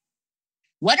 what?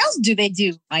 What else do they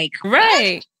do? Like,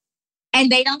 right. What? And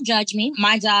they don't judge me.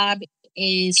 My job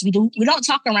is we don't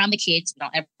talk around the kids. We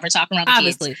don't ever talk around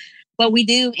the kids. But we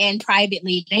do, and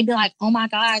privately, they'd be like, oh my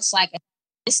gosh, like,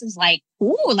 this is like,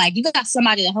 ooh, like you got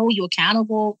somebody to hold you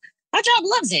accountable. My job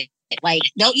loves it. Like,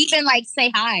 they'll even like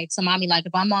say hi to mommy. Like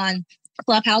if I'm on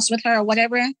Clubhouse with her or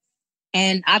whatever,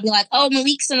 and I'll be like, oh,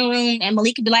 Malik's in the room. And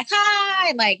Malik would be like,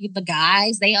 hi. Like the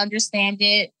guys, they understand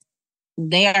it.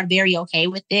 They are very okay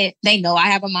with it. They know I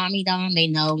have a mommy dom. They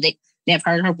know they've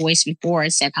heard her voice before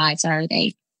and said hi to her.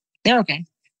 They're okay.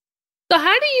 So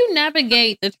how do you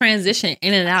navigate the transition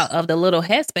in and out of the little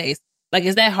headspace? Like,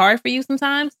 is that hard for you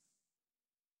sometimes?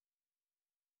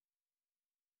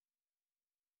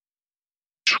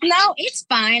 No, it's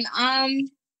fine.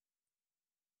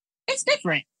 It's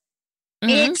different.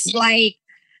 Mm-hmm. It's like,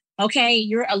 okay,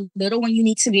 you're a little when you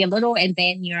need to be a little, and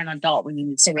then you're an adult when you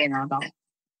need to be an adult.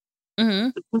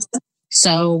 Mm-hmm.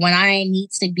 So when I need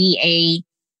to be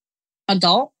a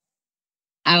adult,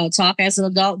 I will talk as an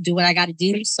adult, do what I got to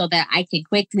do so that I can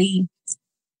quickly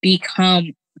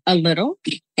become a little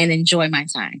and enjoy my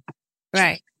time.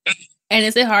 Right. And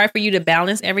is it hard for you to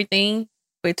balance everything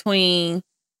between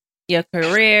your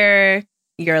career,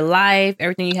 your life,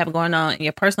 everything you have going on in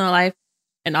your personal life,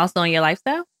 and also in your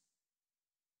lifestyle?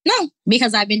 No,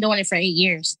 because I've been doing it for 8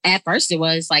 years. At first, it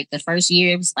was like the first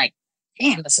year, it was like,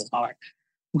 damn, this is hard.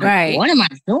 Right. What am I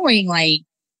doing? Like,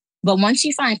 but once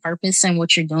you find purpose in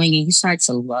what you're doing and you start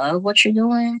to love what you're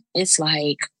doing, it's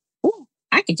like, ooh,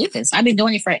 I can do this. I've been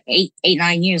doing it for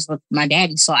 9 years with my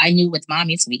daddy. So I knew with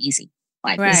mommy it's going to be easy.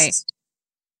 Like, this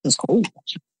is cool.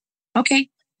 Okay.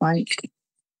 Like,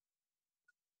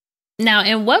 now,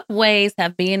 in what ways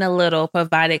have being a little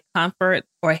provided comfort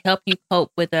or helped you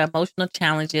cope with the emotional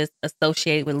challenges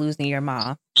associated with losing your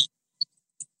mom?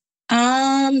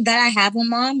 That I have a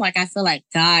mom. Like, I feel like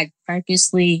God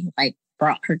purposely like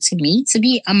brought her to me to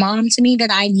be a mom to me that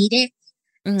I needed.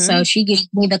 Mm-hmm. So she gives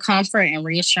me the comfort and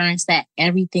reassurance that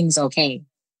everything's okay.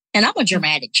 And I'm a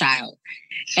dramatic child.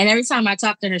 And every time I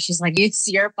talk to her, she's like,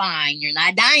 you're fine. You're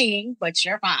not dying, but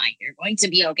you're fine. You're going to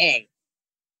be okay.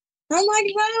 I'm like,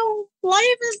 well,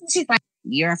 life is, she's like,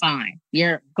 you're fine.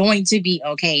 You're going to be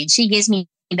okay. And she gives me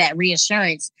that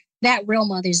reassurance that real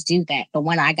mothers do that. But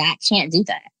when I can't do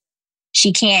that.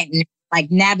 She can't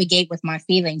like navigate with my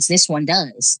feelings. This one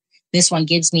does. This one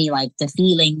gives me like the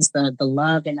feelings, the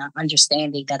love and the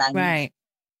understanding that I need. Right.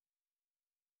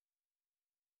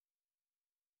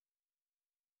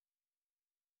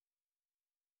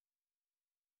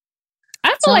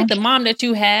 I feel like the mom that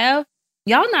you have,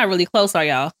 y'all not really close, are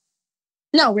y'all?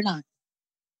 No, we're not.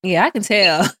 Yeah, I can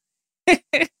tell.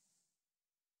 I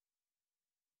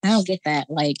don't get that.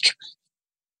 Like,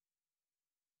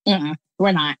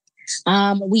 we're not.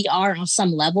 We are on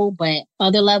some level, but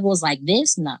other levels like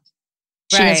this, no.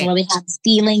 She doesn't really have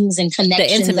feelings and connections.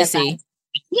 The intimacy.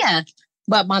 Yeah,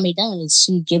 but mommy does.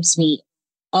 She gives me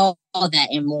all that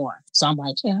and more. So I'm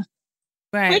like, yeah.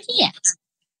 Right. Like, yeah.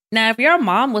 Now, if your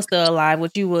mom was still alive,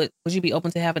 would you be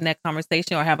open to having that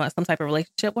conversation or having some type of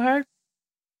relationship with her?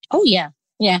 Oh, yeah.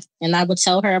 Yeah. And I would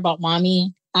tell her about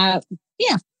mommy.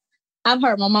 Yeah. I've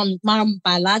heard my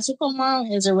biological mom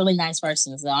is a really nice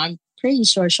person. So I'm pretty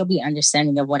sure she'll be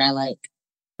understanding of what I like.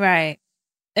 Right.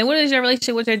 And what is your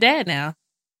relationship with your dad now?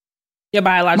 Your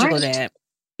biological dad.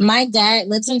 My dad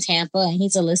lives in Tampa and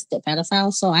he's a listed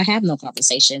pedophile. So I have no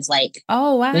conversations. Like,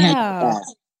 oh, wow.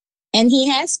 And he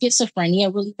has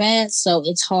schizophrenia really bad. So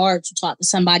it's hard to talk to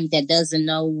somebody that doesn't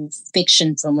know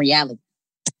fiction from reality.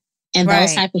 And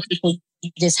those type of people,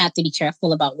 you just have to be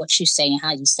careful about what you say and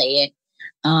how you say it.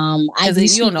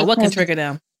 Because you don't know what can trigger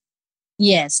them.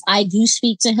 Yes, I do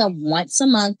speak to him once a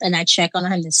month and I check on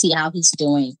him to see how he's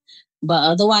doing. But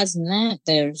otherwise than that,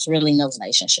 there's really no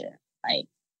relationship. Like,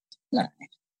 no.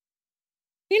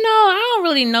 You know, I don't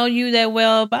really know you that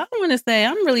well, but I want to say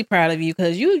I'm really proud of you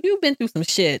because you've been through some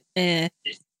shit. And,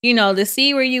 you know, to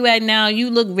see where you at now, you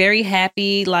look very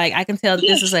happy. Like, I can tell that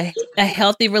this is a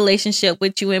healthy relationship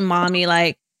with you and mommy.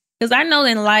 Like, because I know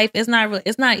in life, it's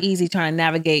not easy trying to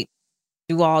navigate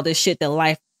through all this shit that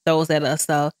life throws at us.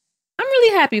 So I'm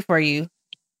really happy for you.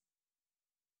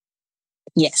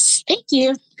 Yes. Thank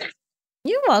you.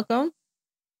 You're welcome.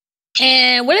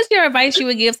 And what is your advice you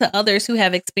would give to others who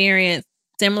have experienced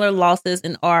similar losses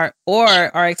in art or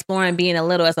are exploring being a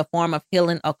little as a form of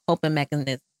healing or coping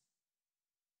mechanism?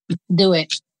 Do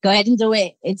it. Go ahead and do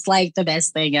it. It's like the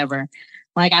best thing ever.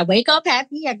 Like I wake up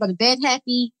happy. I go to bed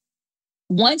happy.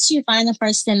 Once you find a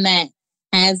person that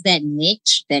has that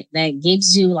niche that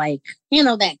gives you like, you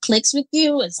know, that clicks with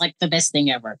you, it's like the best thing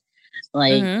ever.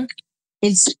 Like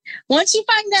it's once you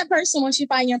find that person, once you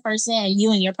find your person and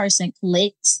you and your person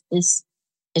clicks, it's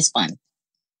fun.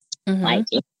 Like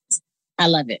I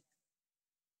love it.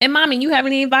 And mommy, you have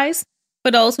any advice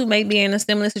for those who may be in a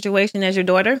similar situation as your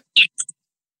daughter?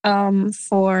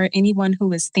 For anyone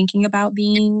who is thinking about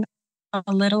being a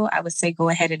little, I would say go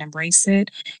ahead and embrace it.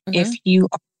 If you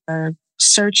are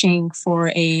searching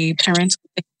for a parental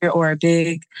figure or a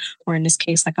big, or in this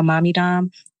case, like a mommy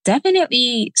dom,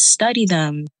 definitely study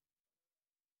them.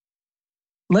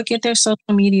 Look at their social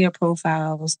media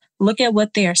profiles. Look at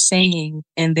what they are saying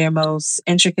in their most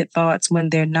intricate thoughts when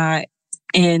they're not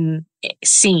in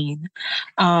scene.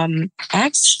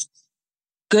 Ask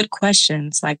good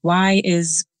questions like, why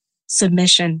is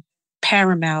submission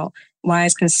paramount? Why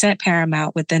is consent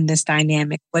paramount within this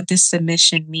dynamic? What does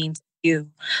submission mean to you?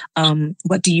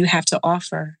 What do you have to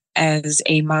offer as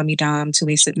a mommy dom to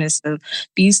a submissive?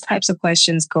 These types of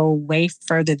questions go way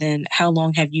further than how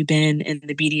long have you been in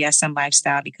the BDSM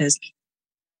lifestyle, because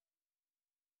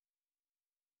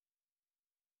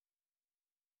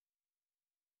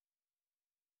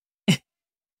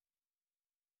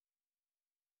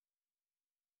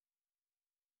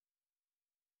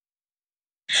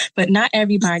but not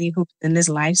everybody who's in this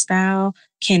lifestyle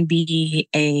can be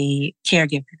a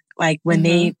caregiver. Like when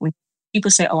when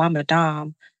people say, oh, I'm a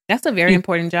dom. That's a very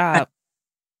important job.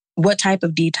 What type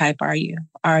of D type are you?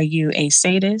 Are you a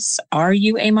sadist? Are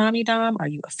you a mommy dom? Are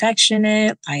you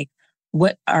affectionate? Like,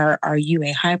 what are you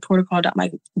a high protocol dom?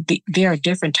 Like, there are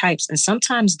different types. And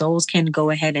sometimes those can go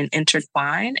ahead and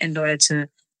intertwine in order to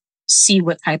see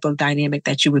what type of dynamic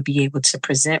that you would be able to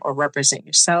present or represent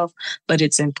yourself. But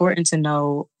it's important to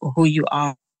know who you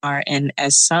are. And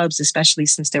as subs, especially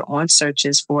since they're on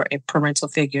searches for a parental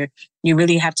figure, you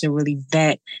really have to really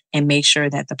vet and make sure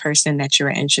that the person that you're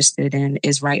interested in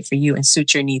is right for you and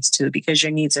suit your needs too, because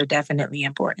your needs are definitely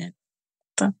important.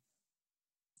 So.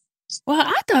 Well,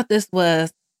 I thought this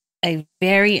was a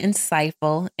very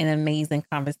insightful and amazing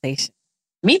conversation.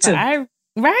 Me too. Right?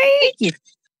 Thank you.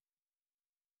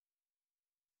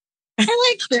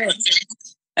 I like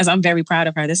this. as I'm very proud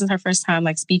of her. This is her first time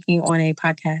like speaking on a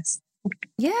podcast.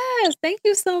 Yes, thank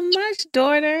you so much,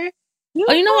 daughter.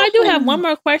 I do have one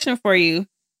more question for you.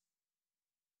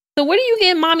 So what do you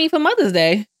get mommy for Mother's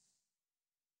Day?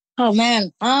 Oh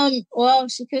man. Well,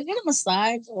 she could get a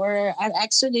massage, or I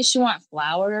asked her did she want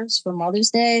flowers for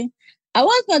Mother's Day. I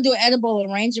was gonna do an edible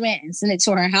arrangement and send it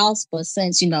to her house, but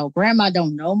since grandma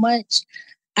don't know much,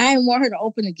 I didn't want her to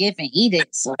open the gift and eat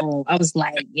it. So I was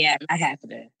like, yeah, not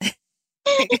happening.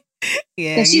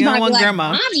 Yeah, she might be like,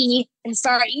 grandma. Mommy, and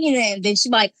start eating it, and then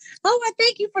she's like, oh, I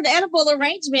thank you for the edible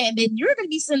arrangement, and then you're gonna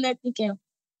be sitting there thinking,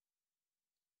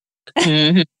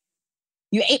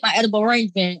 you ate my edible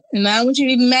arrangement, and I want you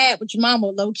to be mad with your mama,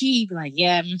 low key, be like,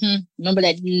 yeah, remember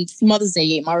that Mother's Day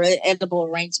you ate my edible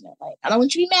arrangement. Like, I don't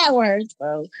want you to be mad with her,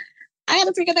 so I had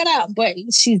to figure that out. But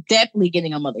she's definitely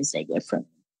getting a Mother's Day gift from me.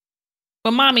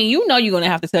 But mommy, you're gonna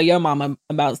have to tell your mama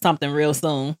about something real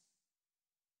soon.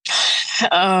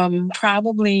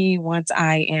 Probably once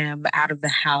I am out of the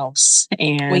house,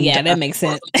 and well, yeah, that makes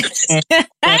sense.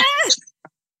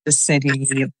 The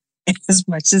city as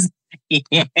much as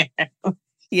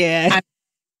yeah,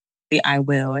 I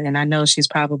will, and I know she's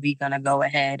probably gonna go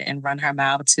ahead and run her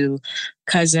mouth to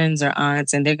cousins or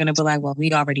aunts, and they're gonna be like, "Well,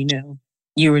 we already knew.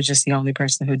 You were just the only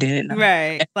person who didn't know."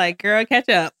 Right? Like, girl, catch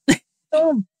up.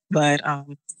 But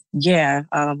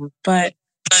but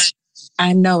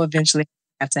I know eventually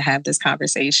I have to have this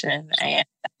conversation, and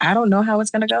I don't know how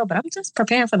it's gonna go, but I'm just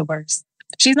preparing for the worst.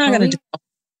 She's not gonna do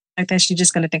like that. She's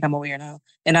just gonna think I'm a weirdo,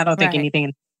 and I don't think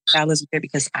anything is weird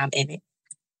because I'm in it.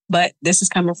 But this is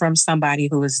coming from somebody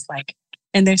who is like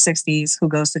in their 60s, who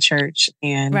goes to church,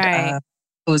 and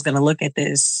who's gonna look at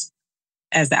this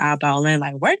as the eyeball and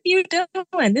like, what are you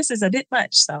doing? This is a bit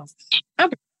much. So I'm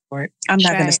prepared for it. I'm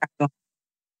not gonna stop going.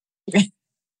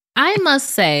 I must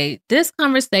say, this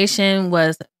conversation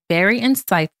was very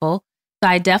insightful. So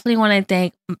I definitely want to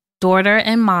thank daughter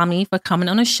and mommy for coming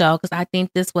on the show, because I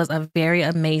think this was a very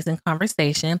amazing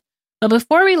conversation. But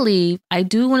before we leave, I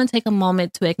do want to take a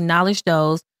moment to acknowledge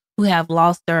those who have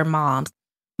lost their moms.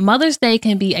 Mother's Day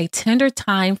can be a tender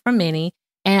time for many,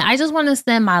 and I just want to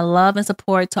send my love and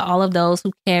support to all of those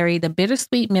who carry the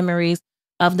bittersweet memories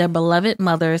of their beloved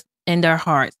mothers in their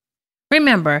hearts.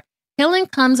 Remember, healing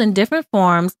comes in different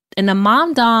forms, and the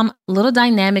mom-dom little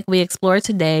dynamic we explored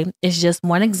today is just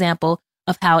one example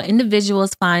of how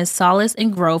individuals find solace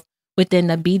and growth within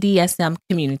the BDSM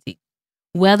community.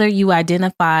 Whether you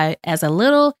identify as a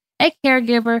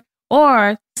caregiver,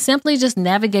 or simply just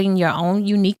navigating your own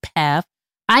unique path,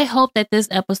 I hope that this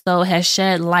episode has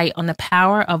shed light on the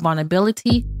power of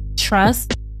vulnerability,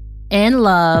 trust, and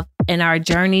love in our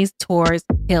journeys towards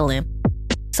healing.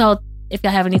 So if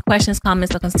y'all have any questions,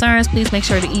 comments, or concerns, please make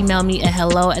sure to email me at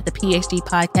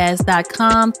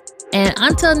hello@thephdpodcast.com. And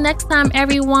until next time,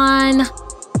 everyone,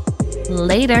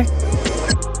 later.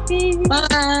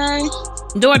 Bye.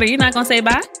 Daughter, you're not going to say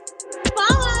bye?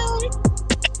 Bye.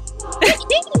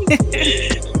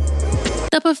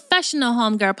 The Professional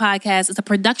Homegirl Podcast is a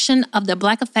production of the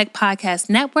Black Effect Podcast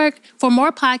Network. For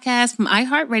more podcasts from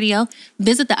iHeartRadio,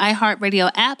 visit the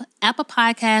iHeartRadio app, Apple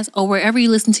Podcasts, or wherever you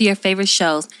listen to your favorite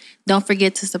shows. Don't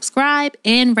forget to subscribe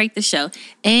and rate the show.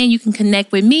 And you can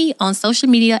connect with me on social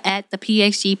media at the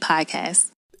PHG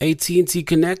Podcast. AT&T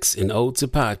connects an ode to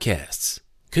podcasts.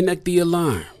 Connect the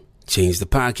alarm. Change the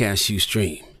podcast you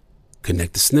stream.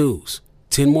 Connect the snooze.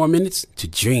 10 more minutes to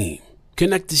dream.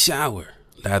 Connect the shower.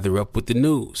 Lather up with the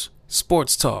news,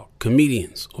 sports talk,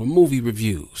 comedians, or movie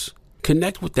reviews.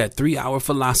 Connect with that 3-hour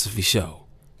philosophy show.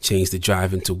 Change the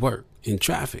drive into work in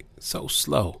traffic so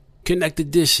slow. Connect the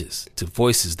dishes to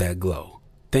voices that glow.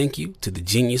 Thank you to the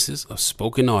geniuses of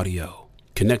spoken audio.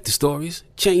 Connect the stories,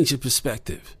 change your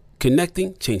perspective.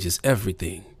 Connecting changes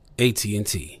everything.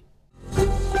 AT&T.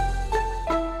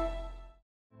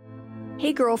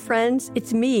 Hey girlfriends,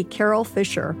 it's me, Carol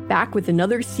Fisher, back with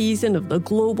another season of the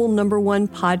global #1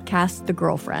 podcast, The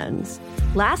Girlfriends.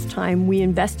 Last time, we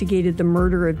investigated the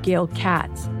murder of Gail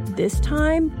Katz. This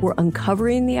time, we're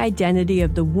uncovering the identity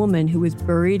of the woman who was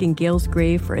buried in Gail's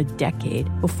grave for a decade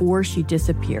before she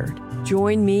disappeared.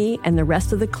 Join me and the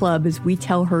rest of the club as we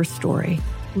tell her story.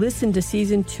 Listen to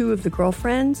Season 2 of The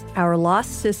Girlfriends, Our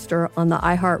Lost Sister on the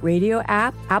iHeartRadio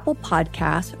app, Apple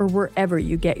Podcasts, or wherever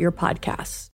you get your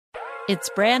podcasts.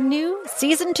 It's brand new,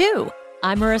 Season 2.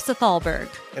 I'm Marissa Thalberg.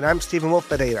 And I'm Stephen Wolf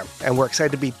Bedeta, and we're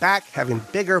excited to be back having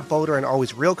bigger, bolder, and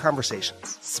always real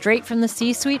conversations. Straight from the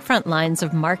C-suite front lines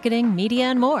of marketing, media,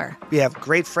 and more. We have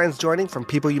great friends joining from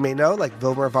people you may know, like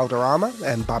Wilmer Valderrama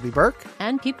and Bobby Burke.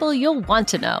 And people you'll want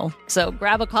to know. So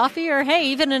grab a coffee or, hey,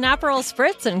 even an Aperol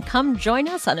Spritz and come join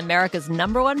us on America's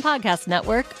 #1 podcast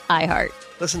network, iHeart.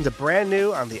 Listen to brand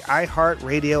new on the iHeart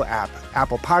Radio app,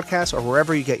 Apple Podcasts, or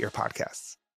wherever you get your podcasts.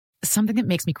 Something that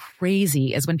makes me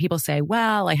crazy is when people say,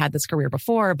 well, I had this career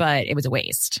before, but it was a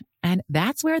waste. And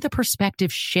that's where the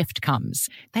perspective shift comes,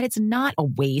 that it's not a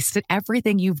waste, that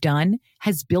everything you've done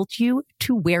has built you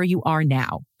to where you are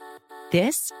now.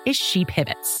 This is She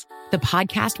Pivots, the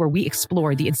podcast where we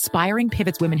explore the inspiring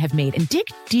pivots women have made and dig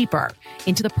deeper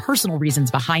into the personal reasons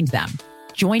behind them.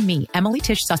 Join me, Emily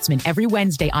Tish Sussman, every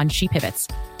Wednesday on She Pivots.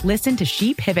 Listen to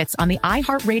She Pivots on the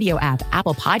iHeartRadio app,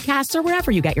 Apple Podcasts, or wherever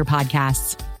you get your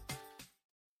podcasts.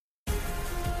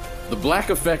 The Black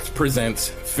Effect presents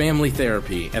Family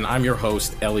Therapy, and I'm your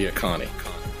host, Elliot Connie.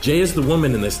 Jay is the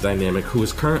woman in this dynamic who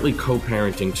is currently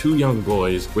co-parenting 2 young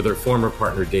boys with her former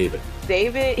partner, David.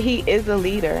 David, he is a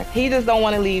leader. He just don't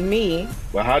want to leave me.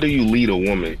 But how do you lead a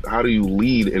woman? How do you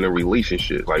lead in a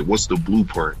relationship? Like, what's the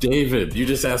blueprint? David, you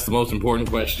just asked the most important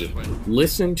question.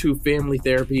 Listen to Family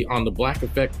Therapy on the Black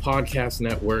Effect Podcast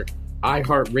Network,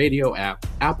 iHeartRadio app,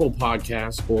 Apple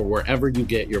Podcasts, or wherever you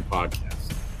get your podcasts.